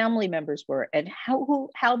his family members were and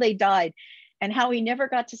how they died and how he never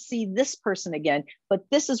got to see this person again, but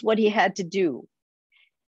this is what he had to do.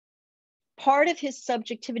 Part of his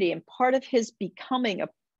subjectivity and part of his becoming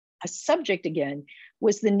a subject again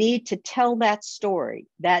was the need to tell that story,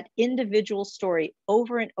 that individual story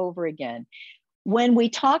over and over again. When we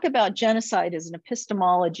talk about genocide as an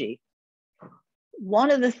epistemology,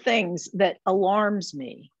 one of the things that alarms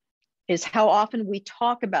me is how often we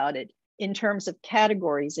talk about it in terms of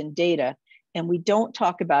categories and data, and we don't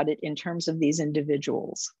talk about it in terms of these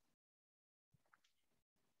individuals.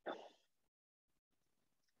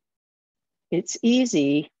 It's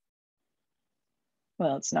easy.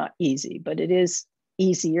 Well, it's not easy, but it is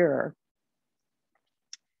easier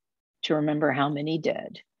to remember how many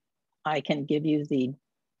dead. I can give you the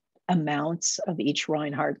amounts of each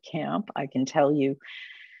Reinhardt camp. I can tell you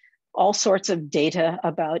all sorts of data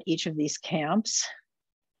about each of these camps,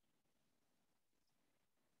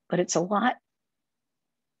 but it's a lot.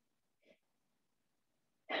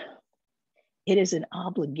 It is an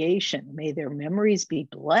obligation. May their memories be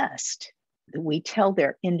blessed, that we tell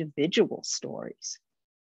their individual stories,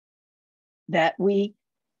 that we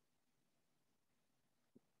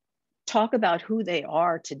talk about who they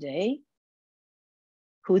are today,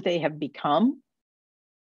 who they have become,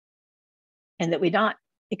 and that we not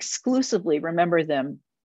exclusively remember them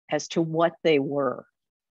as to what they were.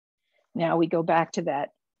 Now we go back to that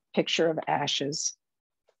picture of ashes.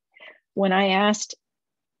 When I asked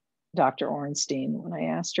Dr. Ornstein, when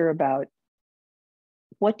I asked her about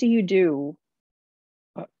what do you do,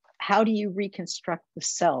 how do you reconstruct the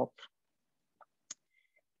self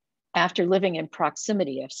after living in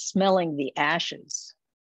proximity of smelling the ashes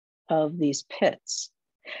of these pits?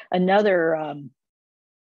 Another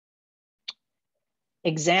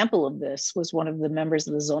example of this was one of the members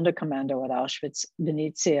of the Sonderkommando at Auschwitz,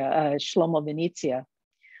 Shlomo Venezia,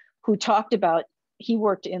 who talked about, he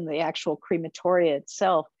worked in the actual crematoria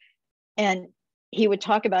itself, and he would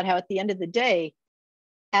talk about how at the end of the day,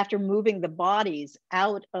 after moving the bodies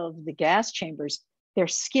out of the gas chambers, their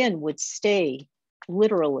skin would stay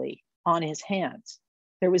literally on his hands.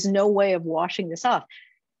 There was no way of washing this off.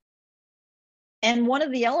 And one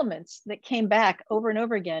of the elements that came back over and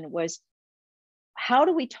over again was, how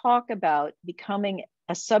do we talk about becoming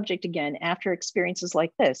a subject again after experiences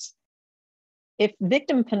like this? If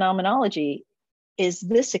victim phenomenology is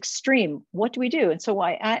this extreme, what do we do? And so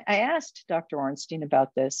I asked Dr. Ornstein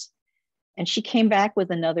about this, and she came back with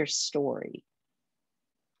another story.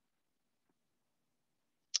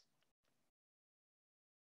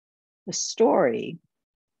 The story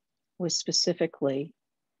was specifically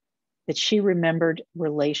that she remembered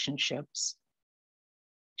relationships.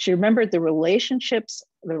 She remembered the relationship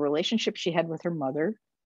she had with her mother,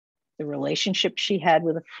 the relationship she had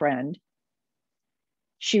with a friend.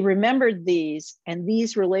 She remembered these, and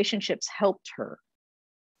these relationships helped her.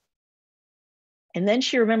 And then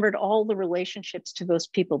she remembered all the relationships to those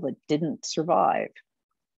people that didn't survive.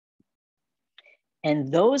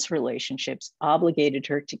 And those relationships obligated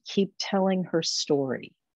her to keep telling her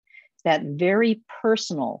story, that very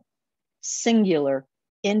personal, singular,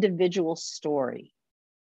 individual story.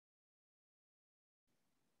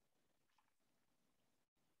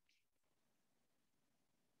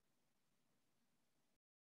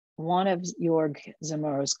 One of Jorg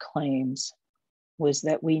Zimmer's claims was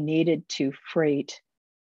that we needed to freight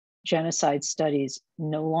genocide studies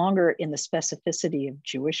no longer in the specificity of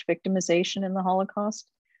Jewish victimization in the Holocaust,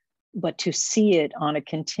 but to see it on a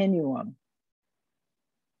continuum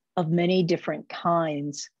of many different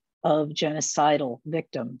kinds of genocidal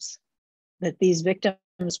victims, that these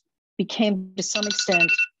victims became to some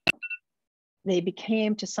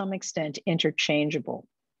extent interchangeable.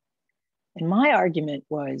 And my argument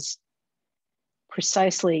was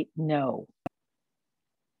precisely no.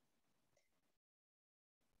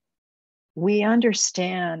 We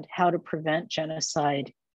understand how to prevent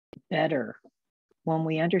genocide better when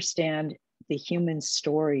we understand the human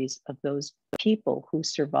stories of those people who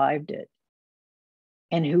survived it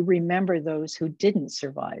and who remember those who didn't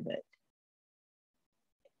survive it.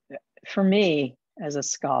 For me, as a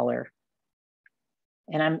scholar,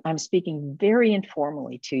 and I'm speaking very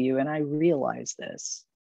informally to you, and I realize this.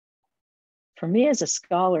 For me as a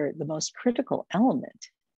scholar, the most critical element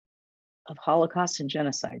of Holocaust and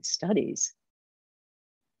genocide studies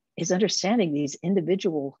is understanding these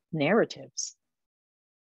individual narratives.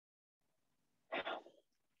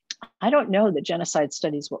 I don't know that genocide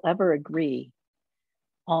studies will ever agree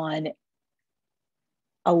on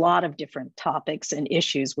a lot of different topics and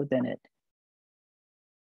issues within it.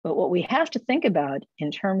 But what we have to think about in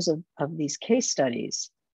terms of these case studies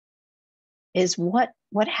is what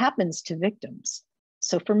happens to victims.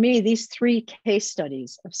 So for me, these three case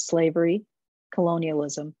studies of slavery,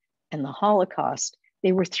 colonialism, and the Holocaust,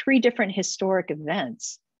 they were three different historic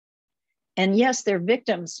events. And yes, they're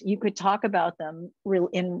victims. You could talk about them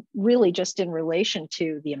really just in relation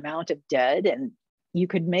to the amount of dead, and you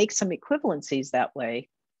could make some equivalencies that way.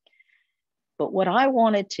 But what I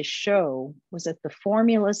wanted to show was that the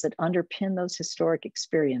formulas that underpin those historic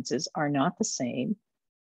experiences are not the same,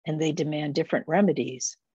 and they demand different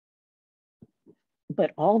remedies.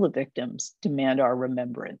 But all the victims demand our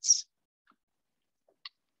remembrance.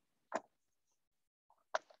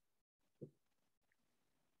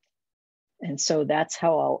 And so that's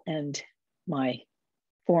how I'll end my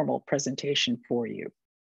formal presentation for you.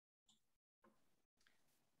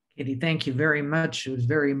 Katie, thank you very much. It was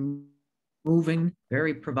very moving,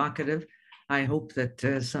 very provocative. I hope that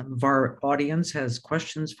some of our audience has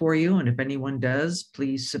questions for you. And if anyone does,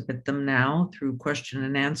 please submit them now through question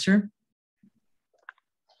and answer.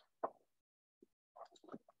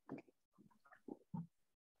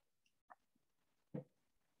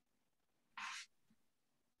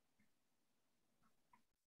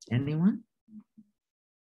 Anyone?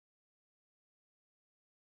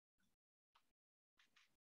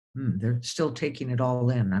 They're still taking it all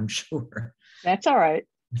in, I'm sure. That's all right.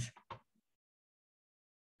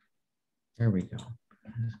 There we go.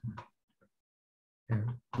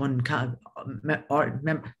 One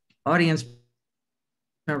audience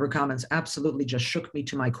member comments absolutely just shook me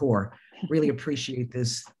to my core. Really appreciate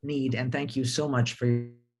this need, and thank you so much for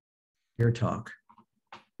your talk.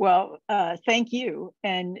 Well, thank you,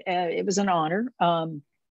 and it was an honor.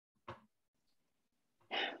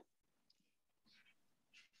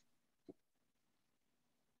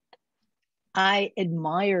 I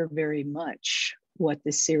admire very much what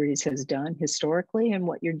this series has done historically and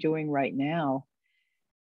what you're doing right now.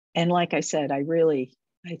 And like I said, I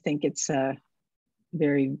think it's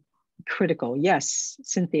very critical. Yes,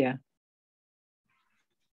 Cynthia.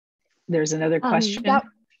 There's another question.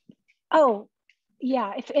 Oh,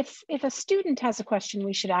 yeah. If a student has a question,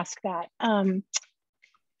 we should ask that.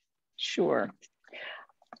 Sure.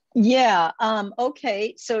 Yeah,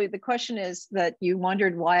 okay. So the question is that you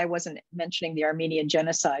wondered why I wasn't mentioning the Armenian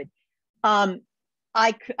genocide.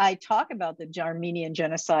 I talk about the Armenian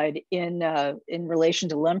genocide in relation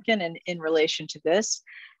to Lemkin and in relation to this.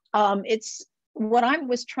 It's what I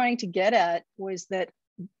was trying to get at was that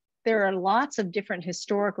there are lots of different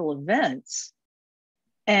historical events,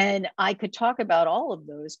 and I could talk about all of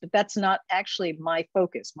those, but that's not actually my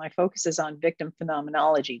focus. My focus is on victim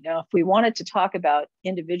phenomenology. Now, if we wanted to talk about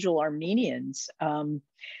individual Armenians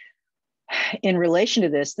in relation to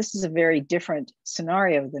this is a very different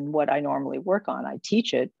scenario than what I normally work on. I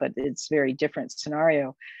teach it, but it's a very different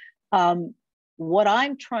scenario. What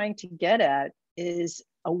I'm trying to get at is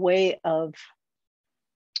a way of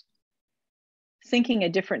thinking a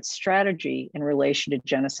different strategy in relation to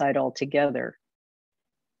genocide altogether.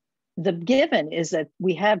 the given is that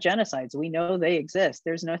we have genocides. We know they exist.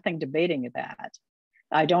 There's nothing debating that.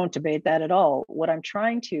 I don't debate that at all. What I'm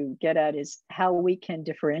trying to get at is how we can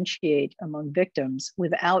differentiate among victims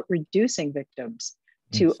without reducing victims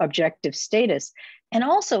to objective status, and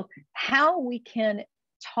also how we can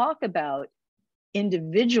talk about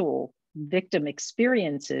individual victim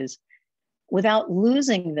experiences without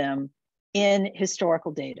losing them in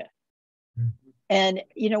historical data. And,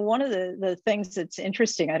 you know, one of the things that's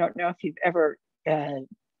interesting, I don't know if you've ever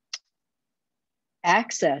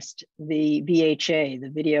accessed the VHA, the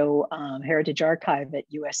Video Heritage Archive at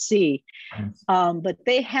USC, but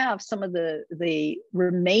they have some of the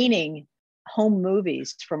remaining home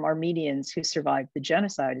movies from Armenians who survived the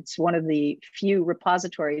genocide. It's one of the few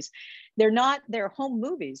repositories. They're home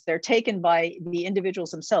movies. They're taken by the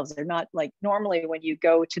individuals themselves. They're not like normally when you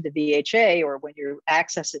go to the VHA or when you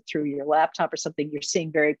access it through your laptop or something, you're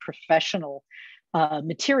seeing very professional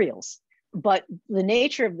materials. But the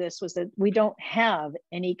nature of this was that we don't have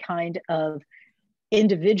any kind of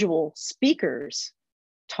individual speakers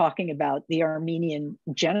talking about the Armenian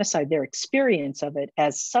genocide, their experience of it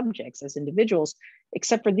as subjects, as individuals,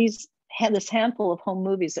 except for this handful of home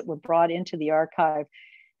movies that were brought into the archive.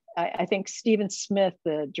 I think Stephen Smith,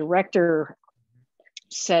 the director,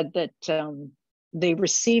 said that they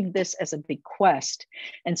received this as a bequest.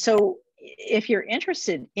 And so if you're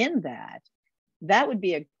interested in that, that would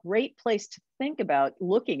be a great place to think about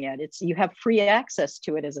looking at it. You have free access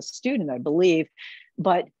to it as a student, I believe,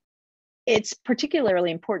 but it's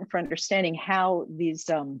particularly important for understanding how these,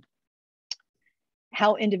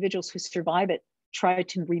 how individuals who survive it try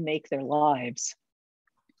to remake their lives.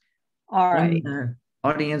 All right. One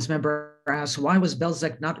audience member asked, why was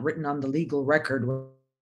Belzec not written on the legal record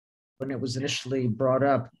when it was initially brought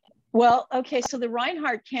up? Well, okay, so the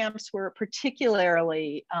Reinhardt camps were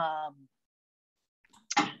particularly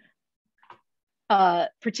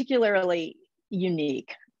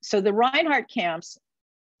unique. So the Reinhardt camps,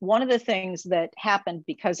 one of the things that happened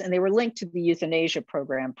and they were linked to the euthanasia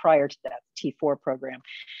program prior to that, T4 program.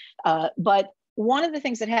 But one of the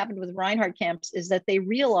things that happened with Reinhardt camps is that they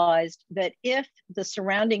realized that if the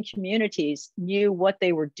surrounding communities knew what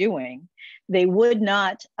they were doing, they would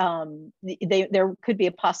not, there could be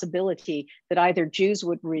a possibility that either Jews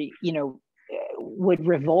would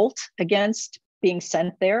revolt against being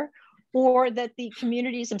sent there, or that the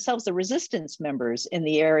communities themselves, the resistance members in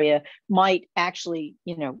the area, might actually,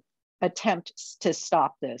 attempt to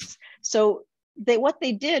stop this. So what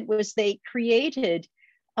they did was they created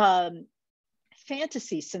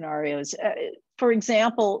fantasy scenarios. For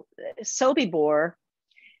example, Sobibor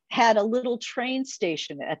had a little train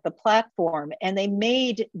station at the platform, and they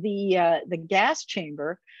made the gas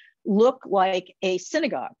chamber look like a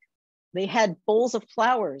synagogue. They had bowls of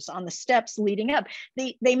flowers on the steps leading up.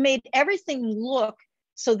 They made everything look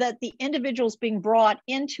so that the individuals being brought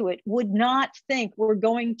into it would not think we're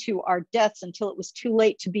going to our deaths until it was too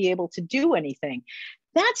late to be able to do anything.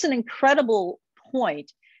 That's an incredible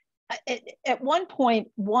point. At one point,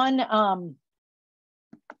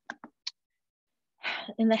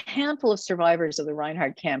 in the handful of survivors of the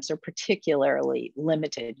Reinhardt camps are particularly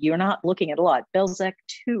limited. You're not looking at a lot. Belzec,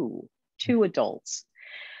 two adults.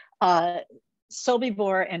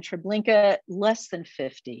 Sobibor and Treblinka, less than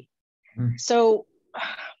 50. So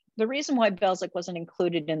the reason why Belzec wasn't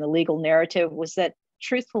included in the legal narrative was that,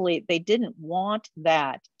 truthfully, they didn't want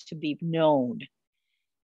that to be known.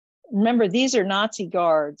 Remember, these are Nazi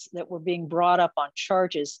guards that were being brought up on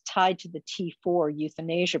charges tied to the T4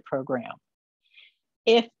 euthanasia program.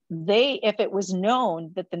 If it was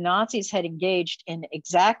known that the Nazis had engaged in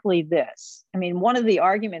exactly this, I mean, one of the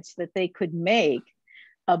arguments that they could make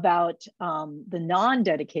about the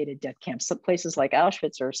non-dedicated death camps, some places like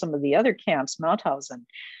Auschwitz or some of the other camps, Mauthausen,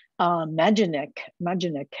 Majdanek,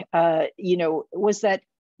 was that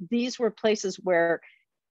these were places where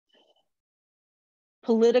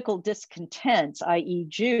political discontents, i.e.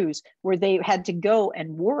 Jews, where they had to go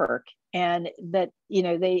and work, and that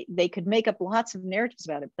they could make up lots of narratives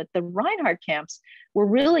about it. But the Reinhardt camps were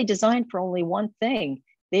really designed for only one thing.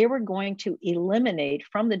 They were going to eliminate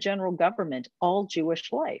from the general government all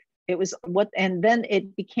Jewish life. And then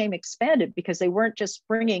it became expanded because they weren't just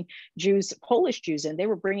bringing Polish Jews in, they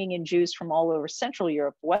were bringing in Jews from all over Central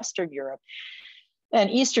Europe, Western Europe, and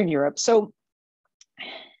Eastern Europe. So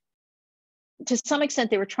to some extent,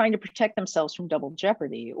 they were trying to protect themselves from double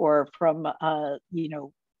jeopardy or from,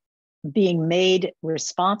 being made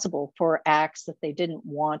responsible for acts that they didn't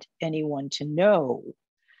want anyone to know.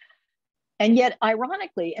 And yet,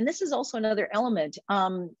 ironically, and this is also another element,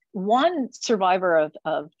 one survivor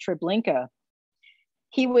of Treblinka,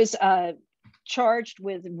 he was charged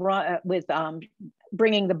with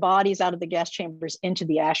bringing the bodies out of the gas chambers into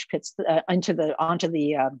the ash pits, onto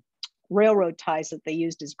the railroad ties that they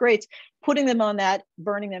used as grates, putting them on that,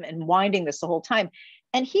 burning them, and winding this the whole time.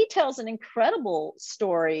 And he tells an incredible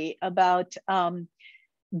story about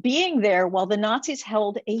being there while the Nazis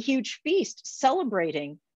held a huge feast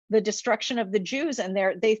celebrating the destruction of the Jews, and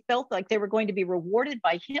they felt like they were going to be rewarded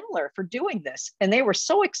by Himmler for doing this. And they were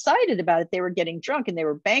so excited about it. They were getting drunk and they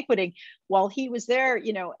were banqueting while he was there,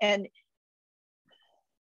 you know, and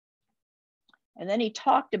then he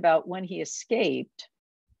talked about when he escaped,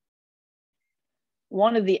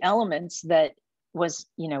 one of the elements that was,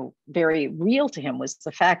 you know, very real to him was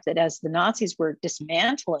the fact that as the Nazis were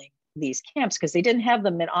dismantling these camps, because they didn't have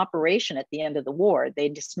them in operation at the end of the war, they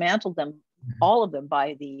dismantled them, all of them,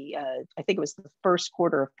 by the I think it was the first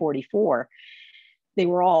quarter of 44. They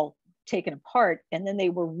were all taken apart, and then they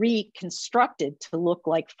were reconstructed to look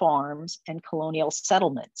like farms and colonial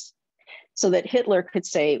settlements, so that Hitler could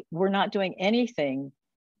say, we're not doing anything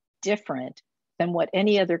different than what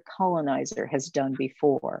any other colonizer has done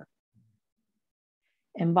before.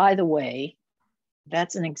 And by the way,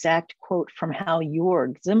 that's an exact quote from how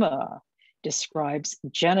Jörg Zimmer describes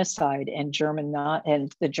genocide and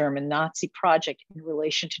the German Nazi project in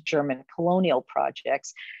relation to German colonial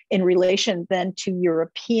projects, in relation then to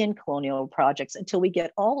European colonial projects, until we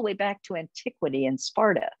get all the way back to antiquity and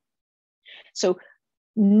Sparta. So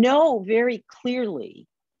know very clearly,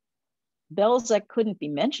 Belzec couldn't be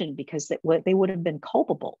mentioned because they would have been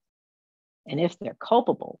culpable. And if they're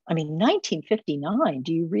culpable, I mean, 1959,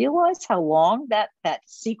 do you realize how long that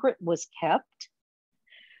secret was kept?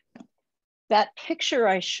 That picture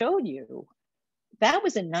I showed you, that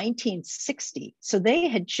was in 1960. So they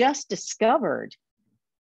had just discovered,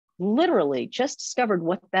 literally just discovered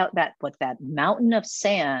what that mountain of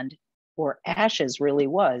sand or ashes really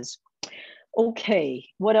was. Okay,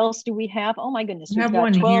 what else do we have? Oh my goodness, we've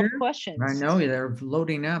got 12 questions. I know they're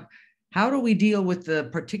loading up. How do we deal with the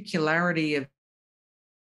particularity of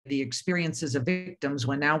the experiences of victims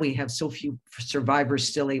when now we have so few survivors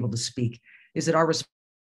still able to speak? Is it our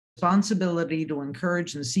responsibility to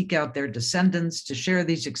encourage and seek out their descendants to share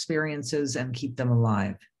these experiences and keep them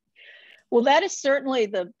alive? Well, that is certainly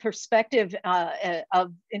the perspective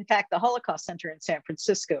of, in fact, the Holocaust Center in San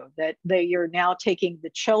Francisco, that you're now taking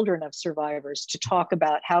the children of survivors to talk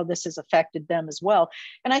about how this has affected them as well.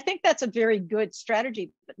 And I think that's a very good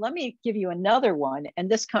strategy. But let me give you another one. And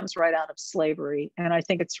this comes right out of slavery. And I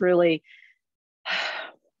think it's really,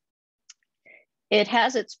 it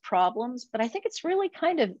has its problems, but I think it's really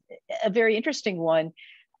kind of a very interesting one.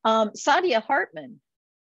 Saidiya Hartman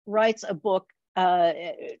writes a book,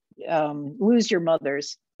 Lose Your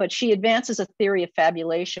Mothers, but she advances a theory of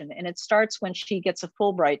fabulation, and it starts when she gets a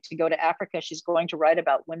Fulbright to go to Africa. She's going to write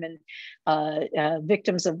about women,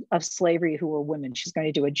 victims of slavery who were women. She's going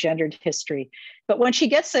to do a gendered history, but when she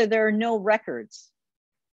gets there are no records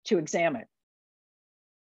to examine.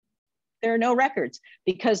 There are no records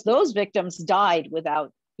because those victims died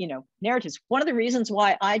without, you know, narratives. One of the reasons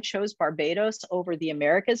why I chose Barbados over the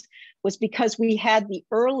Americas was because we had the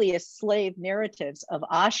earliest slave narratives of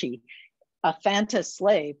Ashi, a Fanta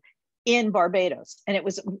slave, in Barbados. And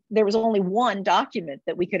there was only one document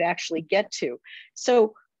that we could actually get to.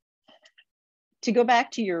 So to go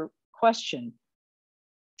back to your question,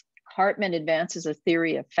 Hartman advances a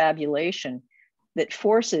theory of fabulation that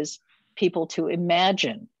forces people to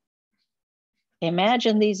imagine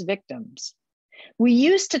these victims. We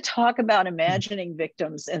used to talk about imagining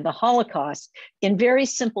victims in the Holocaust in very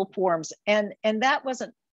simple forms, and that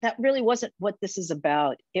really wasn't what this is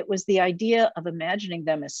about. It was the idea of imagining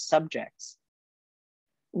them as subjects,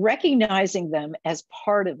 recognizing them as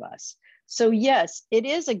part of us. So yes, it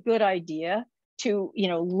is a good idea to, you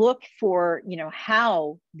know, look for, you know,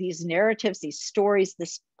 how these narratives, these stories,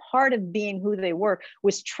 this part of being who they were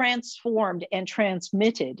was transformed and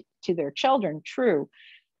transmitted to their children, true.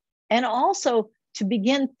 And also to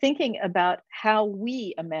begin thinking about how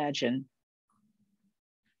we imagine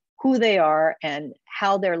who they are and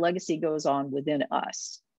how their legacy goes on within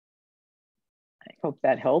us. I hope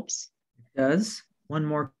that helps. It does. One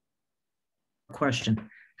more question.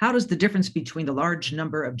 How does the difference between the large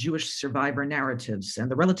number of Jewish survivor narratives and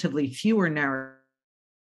the relatively fewer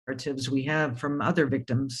narratives we have from other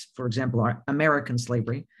victims, for example, American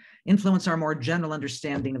slavery, influence our more general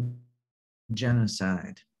understanding of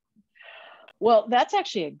genocide? Well, that's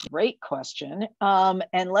actually a great question.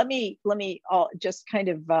 And let me just kind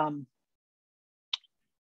of,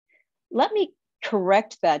 let me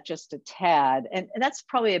correct that just a tad. And that's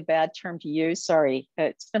probably a bad term to use. Sorry,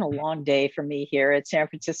 it's been a long day for me here at San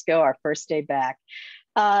Francisco, our first day back.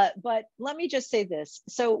 But let me just say this.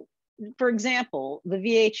 So, for example, the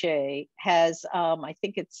VHA has, I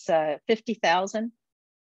think it's 50,000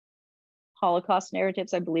 Holocaust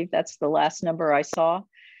narratives. I believe that's the last number I saw.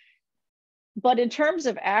 But in terms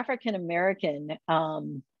of African American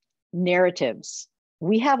narratives,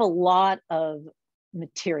 we have a lot of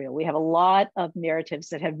material. We have a lot of narratives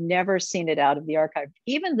that have never seen it out of the archive.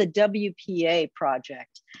 Even the WPA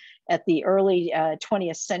project at the early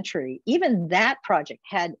 20th century, even that project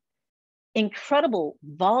had incredible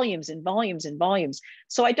volumes and volumes and volumes.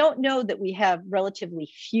 So I don't know that we have relatively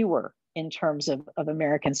fewer in terms of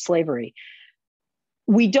American slavery.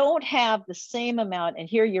 We don't have the same amount, and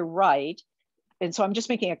here you're right. And so I'm just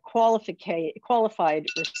making a qualified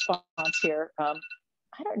response here.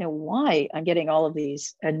 I don't know why I'm getting all of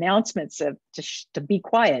these announcements to be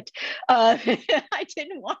quiet. I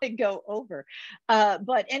didn't want to go over.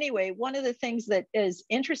 But anyway, one of the things that is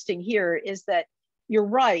interesting here is that you're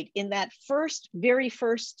right, in that very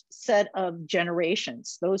first set of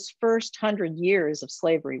generations, those first 100 years of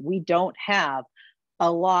slavery, we don't have a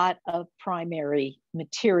lot of primary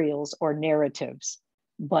materials or narratives.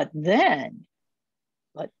 But then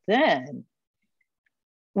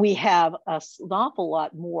we have an awful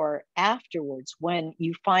lot more afterwards, when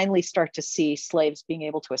you finally start to see slaves being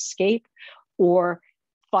able to escape or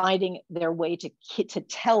finding their way to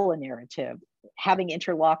tell a narrative, having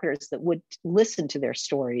interlocutors that would listen to their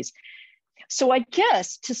stories. So I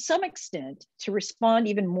guess to some extent, to respond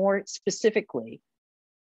even more specifically,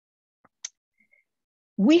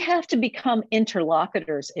 we have to become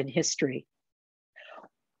interlocutors in history.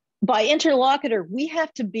 By interlocutor, we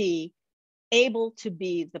have to be able to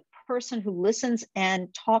be the person who listens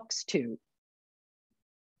and talks to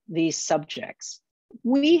these subjects.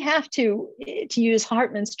 We have to use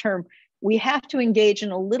Hartman's term, we have to engage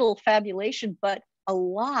in a little fabulation, but a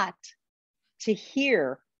lot to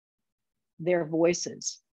hear their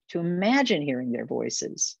voices, to imagine hearing their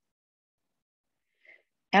voices.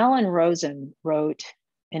 Alan Rosen wrote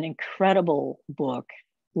an incredible book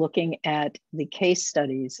looking at the case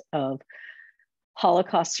studies of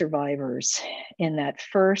Holocaust survivors in that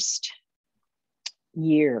first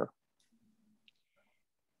year.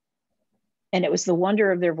 And it was the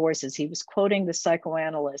wonder of their voices. He was quoting the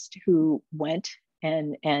psychoanalyst who went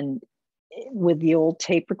and with the old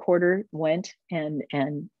tape recorder went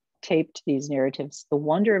and taped these narratives, the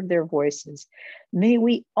wonder of their voices. May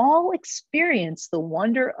we all experience the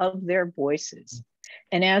wonder of their voices.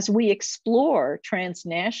 And as we explore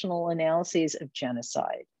transnational analyses of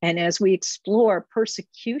genocide, and as we explore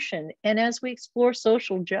persecution, and as we explore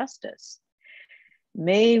social justice,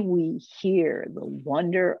 may we hear the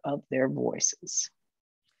wonder of their voices.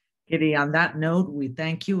 Kitty, on that note, we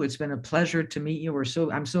thank you. It's been a pleasure to meet you.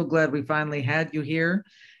 I'm so glad we finally had you here.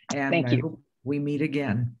 And thank you. I hope we meet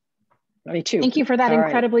again. Me too. Thank you for that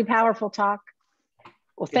incredibly powerful talk.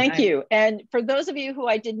 Well, thank you. And for those of you who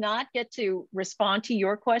I did not get to respond to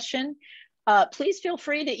your question, please feel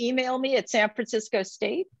free to email me at San Francisco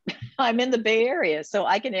State. I'm in the Bay Area, so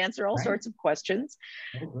I can answer all sorts of questions.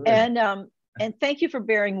 Oh, and thank you for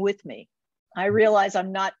bearing with me. I realize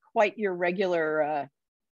I'm not quite your regular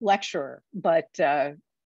lecturer, but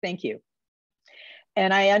thank you.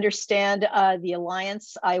 And I understand the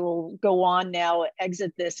Alliance, I will go on now,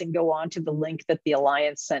 exit this and go on to the link that the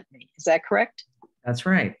Alliance sent me. Is that correct? That's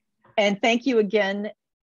right. And thank you again,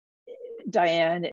 Diane.